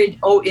a period,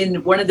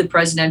 in one of the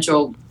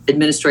presidential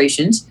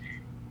administrations,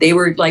 they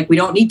were like, we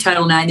don't need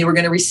Title IX. They were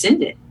going to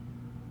rescind it.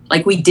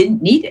 Like we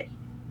didn't need it.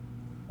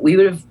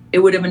 It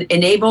would have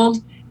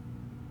enabled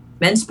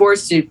men's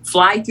sports to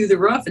fly through the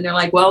roof. And they're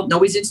like, well,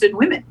 nobody's interested in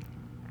women.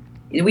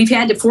 And we've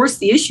had to force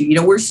the issue.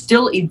 We're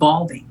still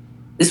evolving.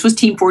 This was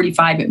Team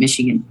 45 at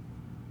Michigan.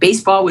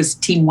 Baseball was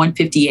Team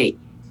 158.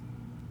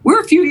 We're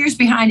a few years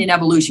behind in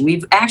evolution.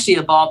 We've actually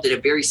evolved at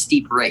a very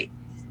steep rate.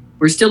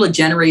 We're still a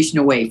generation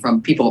away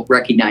from people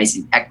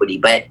recognizing equity,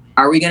 but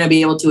are we going to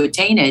be able to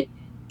attain it,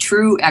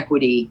 true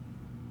equity,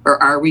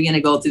 or are we going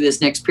to go through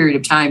this next period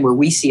of time where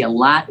we see a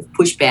lot of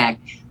pushback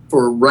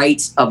for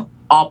rights of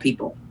all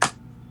people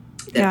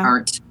that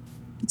aren't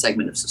a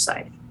segment of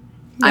society?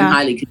 I'm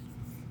highly concerned.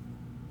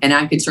 And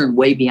I'm concerned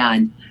way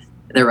beyond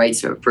the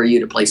rights for you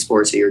to play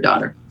sports or your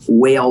daughter,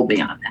 way all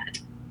beyond that.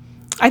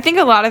 I think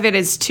a lot of it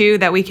is, too,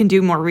 that we can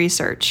do more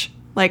research.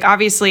 Like,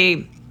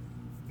 obviously,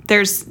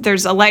 there's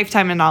a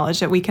lifetime of knowledge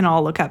that we can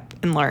all look up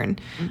and learn.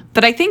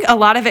 But I think a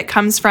lot of it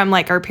comes from,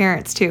 like, our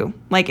parents, too.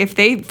 Like, if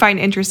they find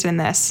interest in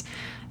this,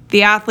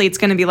 the athlete's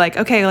going to be like,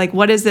 okay, like,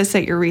 what is this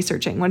that you're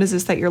researching? What is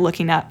this that you're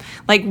looking up?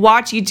 Like,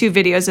 watch YouTube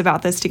videos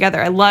about this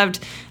together. I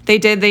loved, they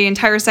did the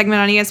entire segment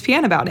on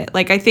ESPN about it.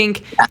 Like, I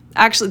think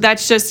actually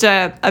that's just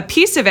a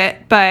piece of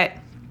it, but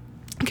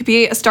it could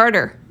be a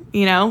starter,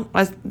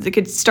 it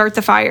could start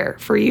the fire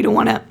for you to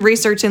want to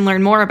research and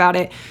learn more about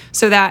it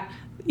so that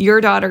your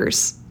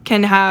daughters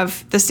can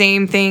have the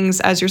same things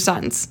as your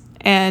sons.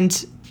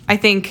 And I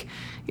think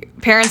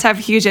parents have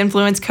huge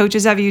influence,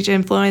 coaches have huge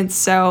influence.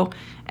 So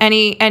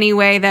any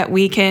way that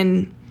we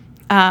can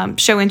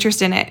show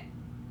interest in it,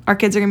 our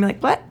kids are gonna be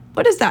like,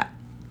 what is that?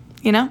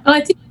 Well,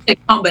 I think it's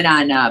incumbent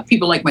on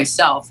people like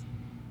myself,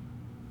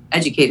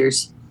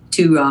 educators,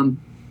 to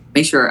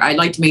make sure. I'd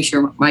like to make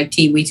sure my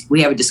team,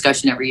 we have a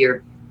discussion every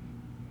year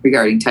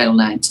regarding Title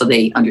IX, so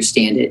they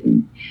understand it.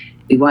 And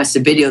we watched a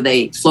video.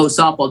 Flow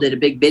Softball did a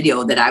big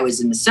video that I was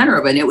in the center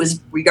of, and it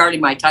was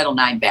regarding my Title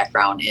IX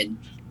background. And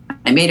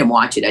I made them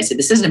watch it. I said,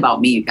 this isn't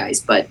about me, you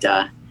guys, but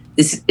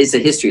this is a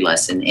history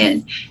lesson.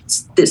 And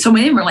so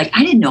many of them were like,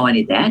 I didn't know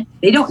any of that.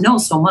 They don't know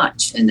so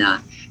much. And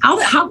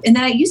how? And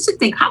then I used to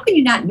think, how can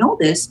you not know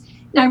this?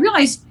 And I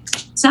realized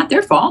it's not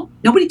their fault.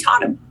 Nobody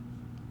taught them.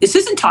 This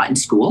isn't taught in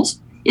schools.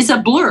 It's a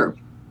blurb.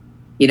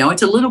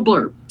 It's a little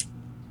blurb.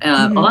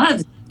 A lot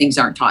of things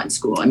aren't taught in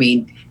school. I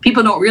mean,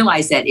 people don't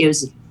realize that it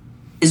was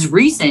as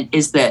recent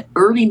as the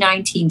early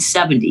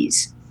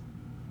 1970s.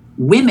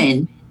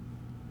 Women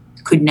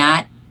could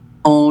not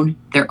own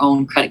their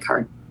own credit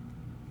card.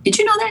 Did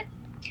you know that?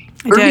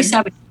 Early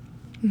 70s.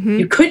 Mm-hmm.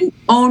 You couldn't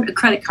own a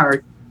credit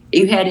card.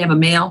 You had to have a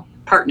male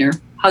partner,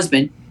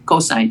 husband,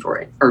 co-sign for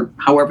it, or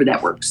however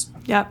that works.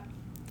 Yep.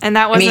 And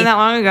that wasn't that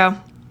long ago.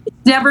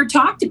 Never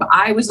talked about.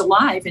 I was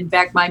alive. In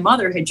fact, my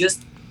mother had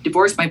just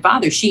divorced my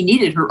father. She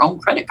needed her own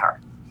credit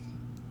card,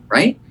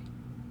 right?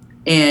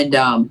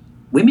 And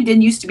women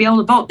didn't used to be able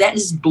to vote. That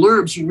is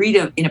blurbs you read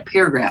in a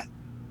paragraph.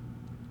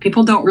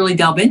 People don't really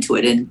delve into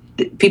it, and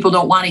people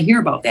don't want to hear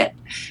about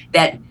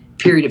that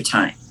period of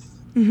time.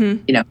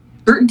 Mm-hmm.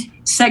 Certain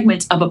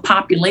segments of a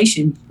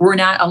population were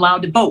not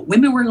allowed to vote.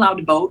 Women were allowed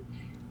to vote.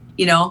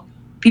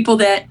 People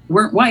that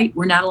weren't white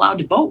were not allowed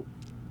to vote.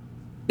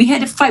 We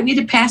had to fight. We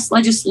had to pass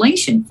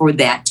legislation for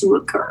that to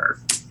occur.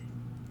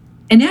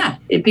 And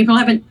people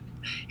haven't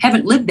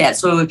lived that.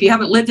 So if you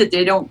haven't lived it,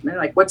 they're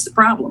like, what's the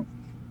problem?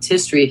 It's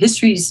history.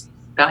 History's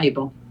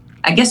valuable.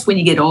 I guess when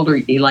you get older,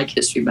 you like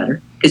history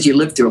better because you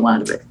lived through a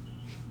lot of it.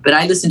 But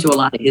I listen to a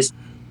lot of history.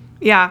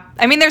 Yeah.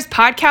 I mean, there's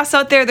podcasts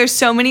out there. There's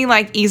so many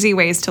easy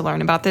ways to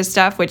learn about this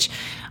stuff, which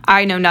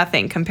I know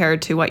nothing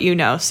compared to what you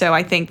know. So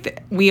I think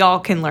that we all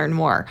can learn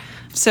more.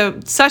 So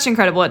such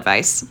incredible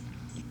advice.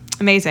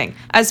 Amazing.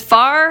 As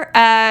far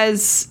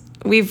as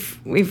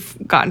we've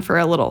gotten for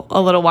a little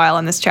while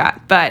in this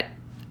chat, but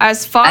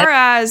as far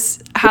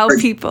as how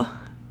people,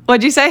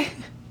 what'd you say?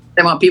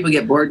 I want people to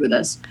get bored with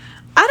us.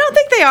 I don't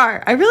think they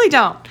are. I really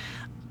don't.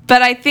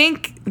 But I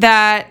think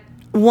that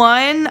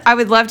I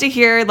would love to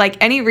hear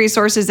any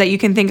resources that you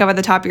can think of at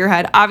the top of your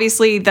head.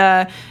 Obviously,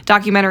 the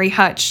documentary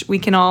Hutch, we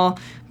can all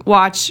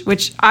watch,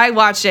 which I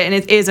watched it and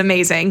it is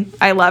amazing.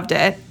 I loved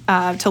it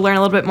to learn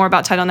a little bit more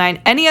about Title IX.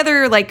 Any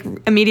other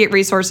immediate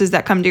resources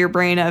that come to your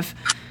brain of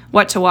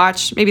what to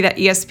watch? Maybe that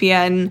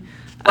ESPN.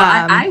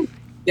 I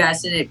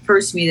yes, and it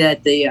occurs to me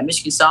that the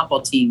Michigan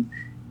softball team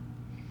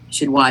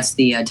should watch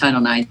the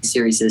Title IX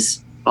series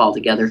this fall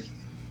together.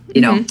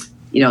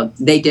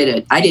 They did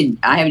it. I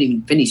haven't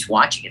even finished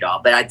watching it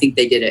all, but I think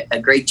they did a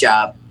great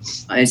job.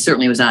 I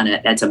certainly was on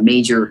it. That's a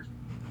major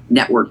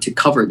network to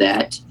cover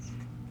that.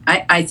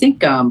 I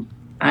think off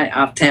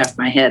the top of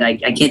my head, I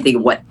can't think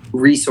of what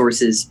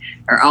resources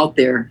are out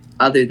there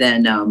other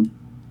than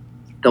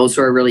those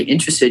who are really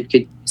interested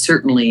could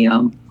certainly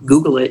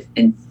Google it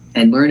and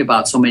learn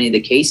about so many of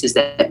the cases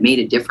that made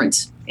a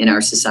difference in our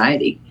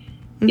society.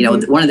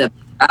 Mm-hmm. One of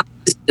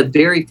the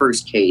very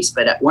first case,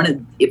 but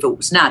if it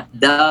was not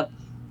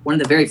one of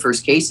the very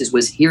first cases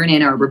was here in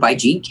Ann Arbor by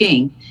Gene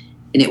King,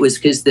 and it was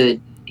because the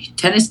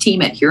tennis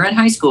team at Huron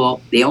High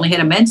School, they only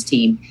had a men's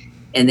team,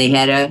 and they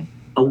had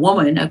a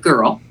woman, a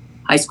girl,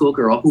 high school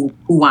girl who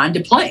wanted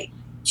to play.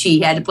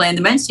 She had to play on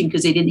the men's team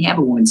because they didn't have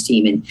a women's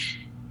team. And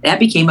that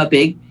became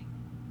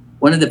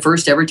one of the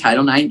first ever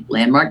Title IX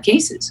landmark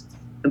cases.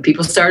 And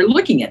people started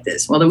looking at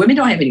this. Well, the women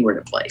don't have anywhere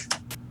to play.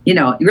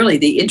 Really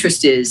the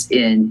interest is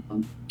in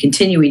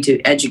continuing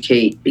to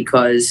educate,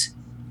 because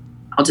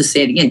I'll just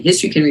say it again,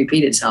 history can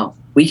repeat itself.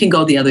 We can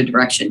go the other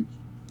direction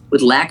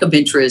with lack of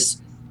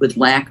interest, with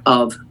lack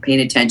of paying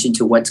attention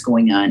to what's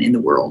going on in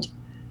the world.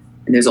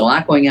 And there's a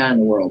lot going on in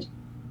the world.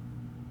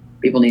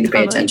 People need to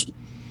pay attention.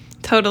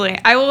 Totally.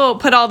 I will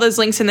put all those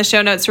links in the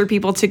show notes for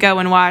people to go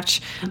and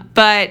watch.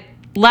 But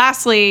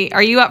lastly,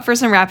 are you up for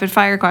some rapid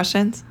fire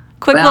questions?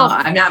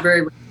 I'm not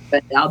very,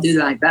 but I'll do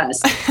my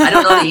best. I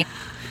don't know the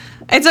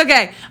It's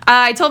okay.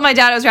 I told my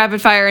dad it was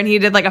rapid fire, and he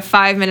did like a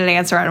 5-minute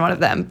answer on one of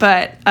them.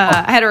 But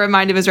I had to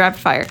remind him it was rapid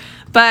fire.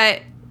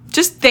 But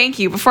just thank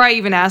you before I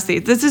even ask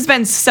these. This has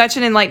been such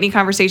an enlightening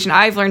conversation.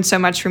 I've learned so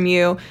much from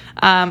you.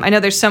 I know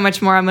there's so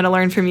much more I'm going to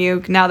learn from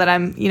you now that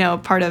I'm,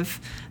 part of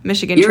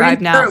Michigan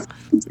Tribe now. Sure.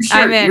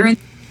 I'm in.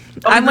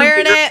 I'm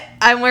wearing it.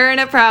 I'm wearing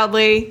it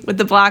proudly with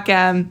the Block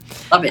M.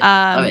 Love it.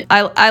 Love it.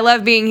 I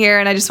love being here,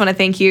 and I just want to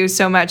thank you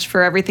so much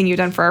for everything you've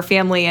done for our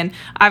family, and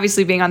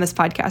obviously being on this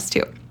podcast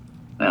too.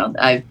 Well,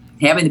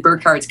 having the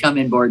Burkharts come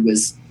in board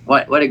was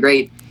what a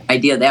great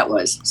idea that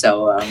was.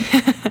 So,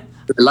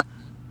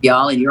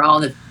 y'all, and you're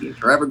all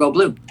forever go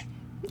blue.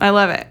 I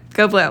love it.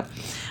 Go blue.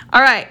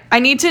 All right. I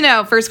need to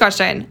know, first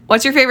question,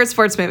 what's your favorite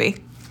sports movie?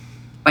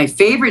 My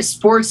favorite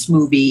sports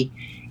movie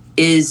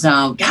is,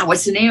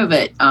 what's the name of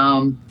it?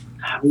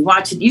 We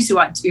used to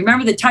watch,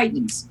 remember the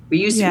Titans? We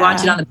used to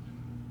watch it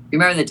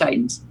remember the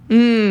Titans?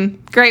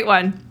 Great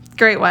one.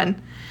 Great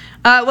one.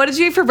 What did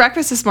you eat for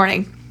breakfast this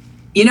morning?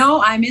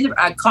 I'm in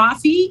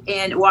coffee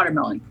and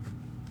watermelon.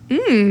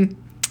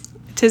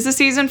 'Tis the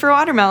season for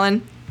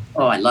watermelon.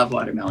 Oh, I love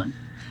watermelon.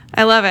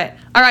 I love it.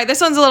 All right, this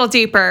one's a little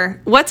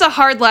deeper. What's a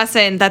hard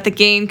lesson that the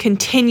game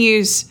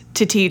continues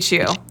to teach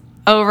you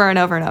over and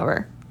over and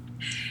over?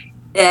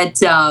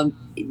 That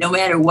no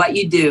matter what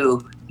you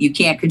do, you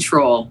can't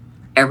control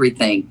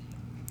everything.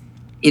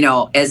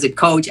 As a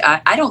coach,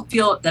 I don't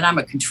feel that I'm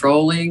a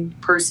controlling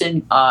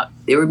person.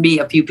 There would be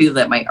a few people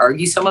that might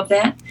argue some of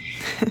that,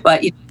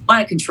 but you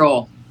want to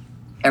control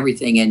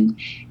everything. And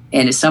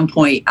at some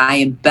point, I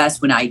am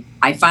best when I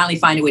finally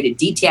find a way to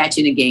detach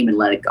in a game and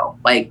let it go.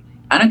 Like,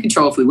 I don't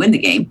control if we win the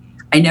game.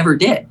 I never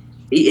did.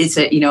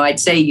 I'd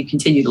say you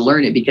continue to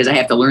learn it, because I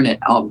have to learn it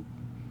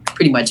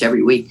pretty much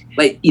every week.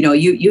 But,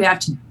 you have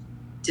to,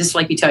 just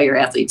like you tell your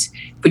athletes,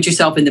 put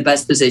yourself in the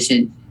best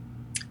position,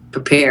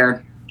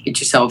 prepare, get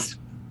yourself,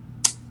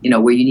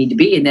 where you need to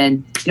be. And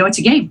then, it's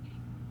a game,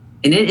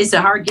 and it is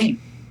a hard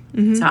game.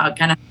 It's how it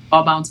kind of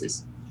all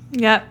bounces.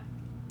 Yep.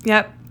 You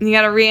got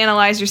to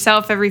reanalyze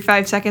yourself every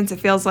 5 seconds, it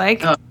feels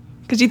like.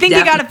 Because you think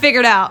you got it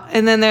figured out.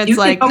 And then it's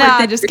like,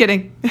 nah, just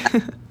kidding.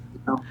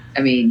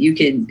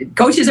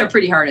 Coaches are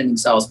pretty hard on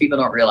themselves. People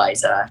don't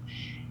realize.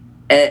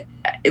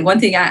 One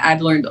thing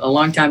I've learned a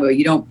long time ago,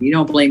 you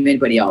don't blame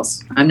anybody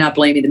else. I'm not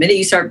blaming. The minute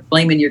you start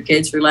blaming your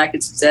kids for lack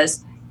of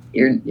success,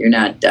 you're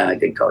not a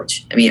good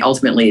coach.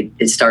 Ultimately,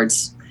 it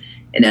starts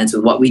and ends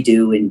with what we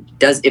do. And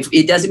if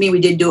it doesn't mean we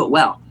didn't do it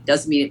well, it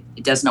doesn't mean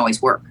it doesn't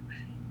always work.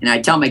 And I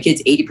tell my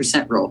kids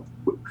 80% rule.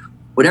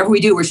 Whatever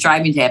we do, we're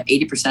striving to have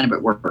 80% of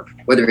it work.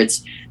 Whether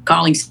it's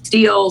calling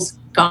steals,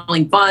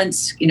 calling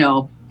bunts, hit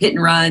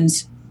and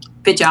runs,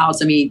 pitch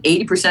outs.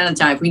 80% of the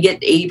time, if we get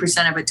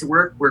 80% of it to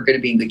work, we're going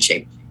to be in good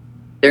shape.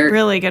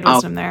 Really good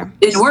wisdom there.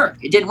 It didn't work.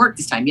 It didn't work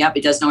this time. Yep,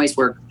 it doesn't always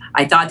work.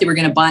 I thought they were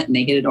going to bunt, and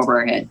they hit it over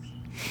our head.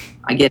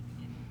 I get it.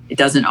 It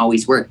doesn't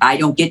always work. I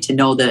don't get to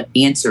know the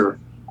answer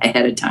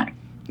ahead of time.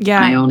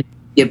 Yeah. I only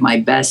give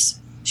my best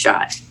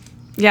shot.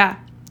 Yeah.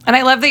 And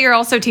I love that you're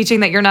also teaching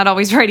that you're not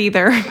always right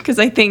either, because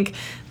I think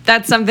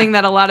that's something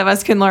that a lot of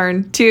us can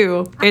learn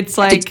too. It's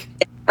like,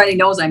 everybody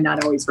knows I'm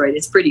not always right.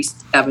 It's pretty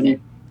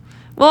evident.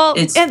 Well,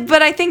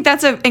 but I think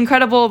that's an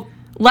incredible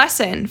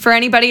lesson for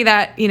anybody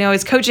that,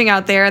 is coaching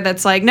out there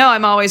that's like, no,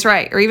 I'm always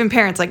right. Or even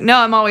parents like, no,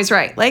 I'm always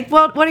right. Like,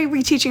 well, what are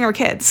we teaching our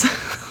kids?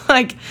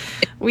 Like,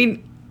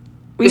 we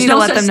need to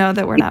let them know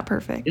that we're not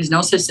perfect. There's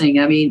no such thing.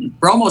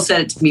 Romo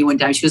said it to me one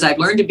time. She goes, I've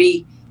learned to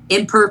be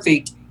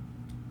imperfect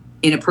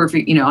in a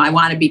perfect, I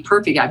want to be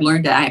perfect. I've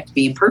learned that I have to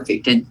be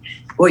imperfect. And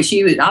boy,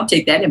 I'll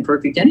take that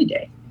imperfect any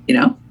day,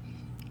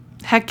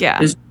 Heck yeah.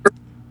 There's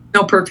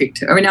no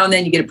perfect. Every now and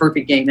then you get a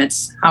perfect game.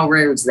 That's how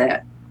rare is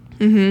that?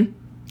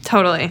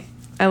 Totally.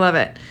 I love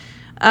it.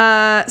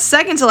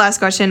 Second to last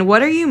question.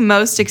 What are you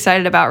most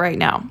excited about right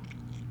now?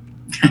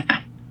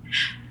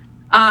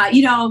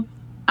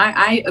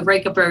 I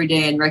wake up every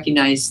day and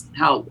recognize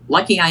how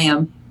lucky I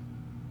am.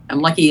 I'm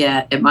lucky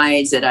at my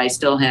age that I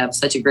still have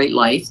such a great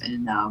life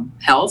and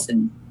health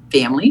and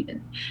family.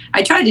 And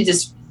I try to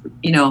just,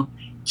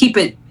 keep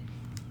it,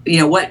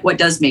 what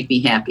does make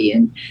me happy.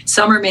 And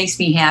summer makes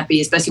me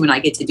happy, especially when I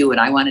get to do what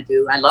I want to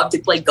do. I love to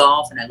play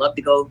golf, and I love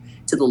to go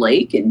to the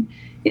lake. And,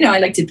 I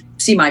like to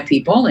see my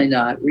people and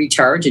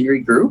recharge and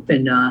regroup.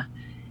 And,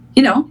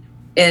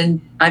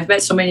 and I've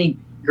met so many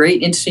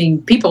great,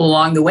 interesting people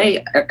along the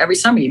way. Every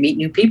summer you meet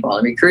new people,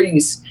 and recruiting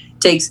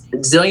takes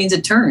zillions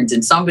of turns,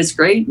 and some of it's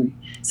great and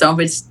some of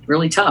it's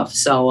really tough.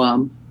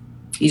 So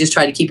you just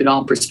try to keep it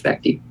all in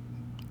perspective.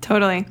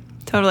 Totally.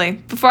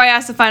 Before I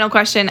ask the final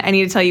question, I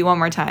need to tell you one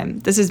more time.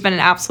 This has been an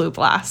absolute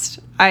blast.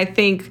 I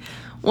think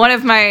one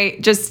of my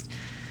just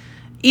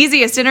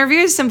easiest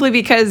interviews, simply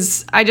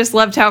because I just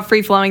loved how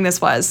free-flowing this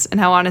was and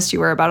how honest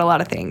you were about a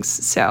lot of things.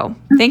 So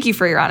thank you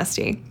for your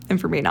honesty and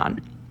for being on.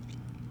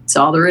 That's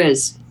all there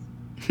is.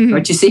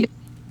 What you see,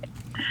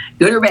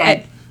 good or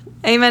bad.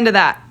 Amen to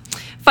that.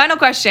 Final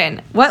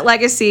question. What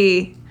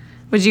legacy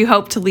would you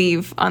hope to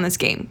leave on this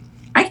game?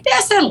 I get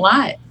asked that a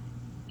lot,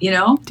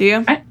 Do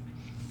you?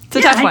 It's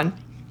a tough one.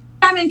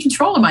 I'm in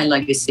control of my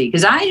legacy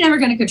because I'm never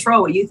going to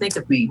control what you think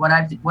of me, what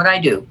I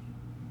do.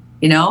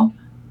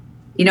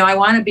 I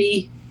want to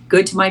be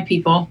good to my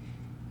people.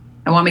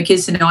 I want my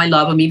kids to know I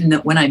love them, even though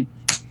when I'm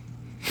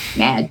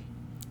mad.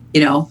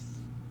 I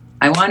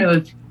want to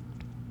have,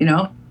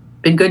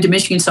 been good to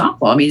Michigan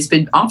softball. I mean, it's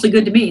been awfully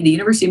good to me. The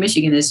University of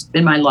Michigan has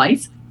been my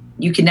life.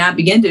 You cannot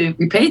begin to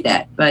repay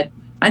that. But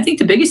I think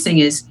the biggest thing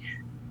is,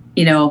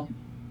 this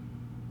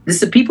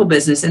is a people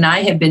business, and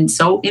I have been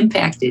so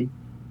impacted.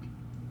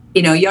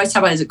 You always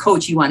talk about as a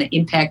coach, you want to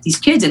impact these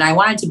kids. And I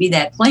wanted to be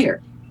that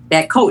player,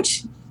 that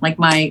coach, like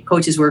my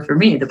coaches were for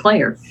me, the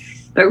player.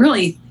 But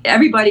really,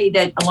 everybody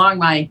that along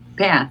my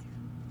path,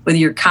 whether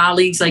your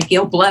colleagues like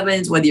Gail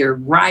Blevins, whether your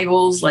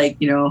rivals, like,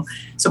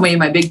 so many of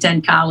my Big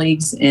Ten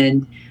colleagues,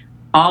 and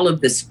all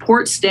of the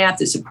support staff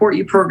that support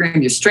your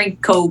program, your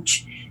strength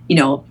coach,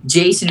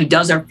 Jason, who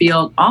does our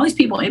field, all these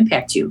people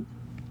impact you.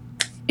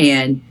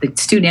 And the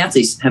student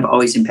athletes have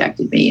always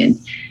impacted me. And,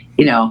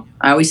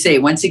 I always say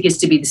once it gets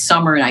to be the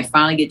summer and I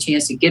finally get a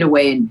chance to get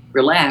away and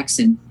relax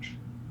and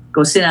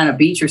go sit on a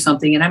beach or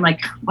something. And I'm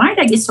like, why did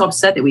I get so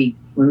upset that when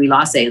we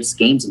lost those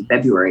games in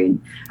February?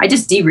 And I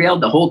just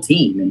derailed the whole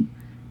team. And,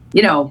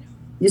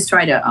 just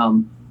try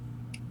to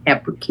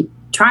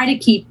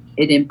keep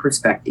it in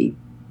perspective.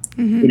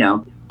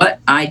 Mm-hmm. What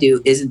I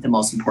do isn't the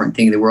most important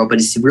thing in the world, but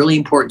it's really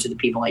important to the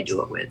people I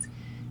do it with.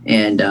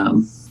 And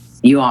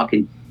you all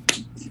can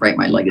write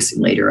my legacy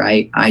later.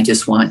 I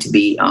just want to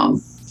be,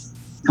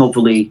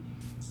 hopefully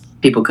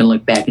people can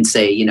look back and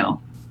say,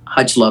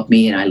 Hutch loved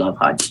me and I love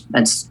Hutch.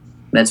 That's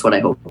what I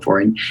hope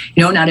for. And,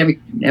 not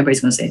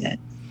everybody's going to say that.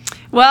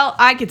 Well,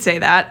 I could say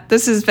that.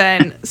 This has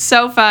been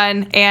so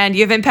fun, and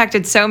you've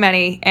impacted so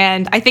many.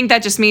 And I think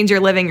that just means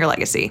you're living your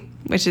legacy,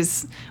 which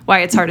is why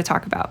it's hard to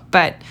talk about.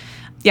 But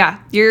yeah,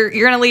 you're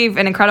going to leave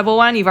an incredible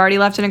one. You've already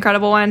left an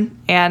incredible one.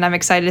 And I'm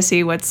excited to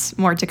see what's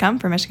more to come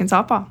for Michigan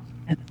softball.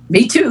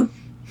 Me too.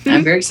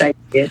 I'm very excited.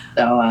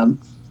 So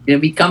it'll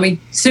be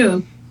coming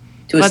soon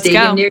to a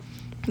stadium near.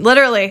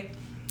 Literally.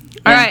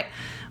 All right.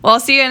 Well, I'll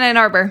see you in Ann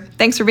Arbor.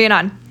 Thanks for being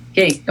on.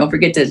 Okay. Don't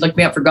forget to look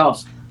me up for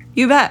golf.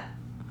 You bet.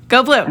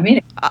 Go Blue. I mean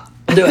it. I'll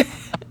do it.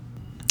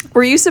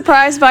 Were you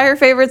surprised by her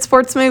favorite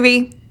sports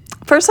movie?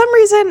 For some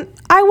reason,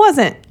 I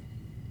wasn't.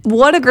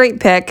 What a great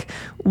pick.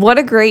 What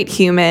a great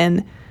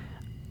human.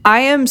 I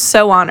am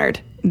so honored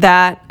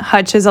that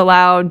Hutch is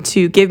allowed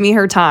to give me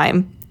her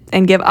time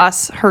and give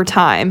us her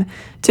time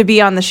to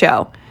be on the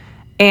show.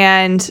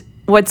 And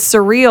what's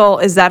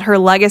surreal is that her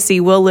legacy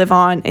will live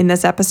on in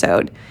this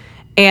episode.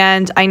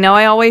 And I know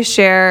I always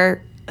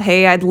share,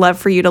 hey, I'd love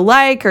for you to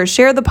like or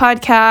share the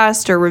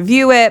podcast or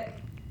review it.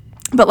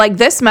 But like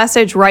this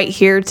message right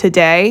here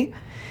today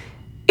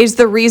is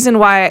the reason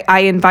why I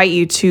invite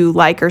you to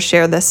like or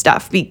share this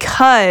stuff,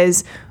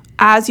 because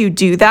as you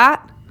do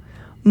that,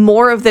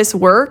 more of this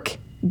work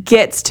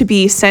gets to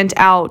be sent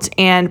out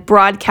and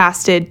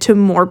broadcasted to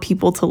more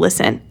people to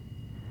listen.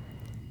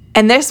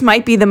 And this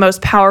might be the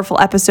most powerful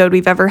episode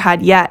we've ever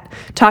had yet,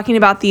 talking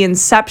about the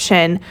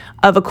inception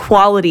of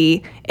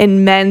equality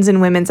in men's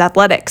and women's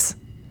athletics.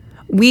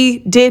 We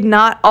did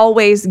not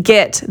always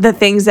get the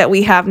things that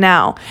we have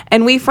now,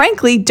 and we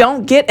frankly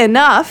don't get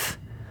enough,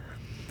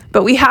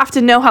 but we have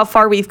to know how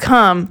far we've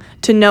come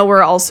to know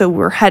where also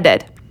we're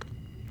headed.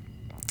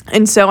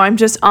 And so I'm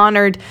just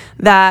honored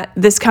that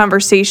this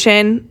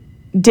conversation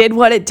did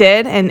what it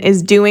did and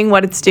is doing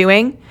what it's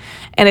doing,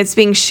 and it's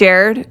being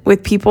shared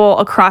with people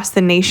across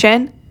the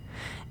nation.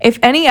 If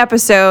any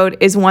episode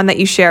is one that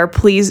you share,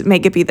 please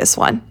make it be this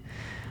one.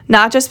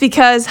 Not just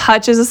because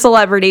Hutch is a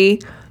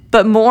celebrity,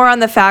 but more on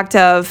the fact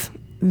of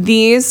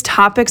these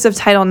topics of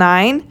Title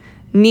IX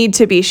need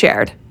to be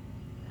shared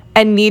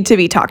and need to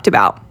be talked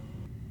about.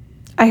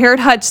 I heard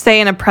Hutch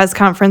say in a press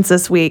conference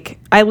this week,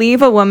 I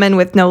leave a woman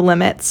with no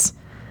limits.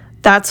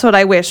 That's what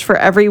I wish for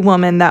every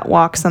woman that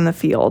walks on the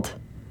field.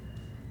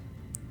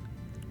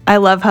 I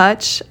love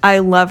Hutch. I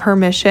love her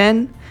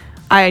mission.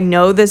 I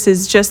know this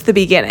is just the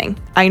beginning.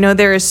 I know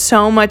there is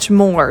so much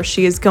more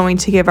she is going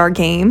to give our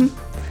game.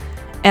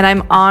 And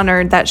I'm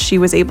honored that she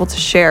was able to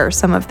share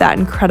some of that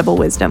incredible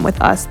wisdom with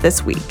us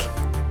this week.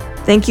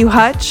 Thank you,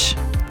 Hutch.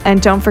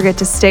 And don't forget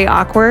to stay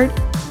awkward,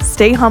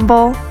 stay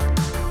humble,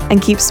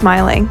 and keep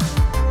smiling.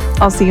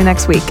 I'll see you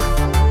next week.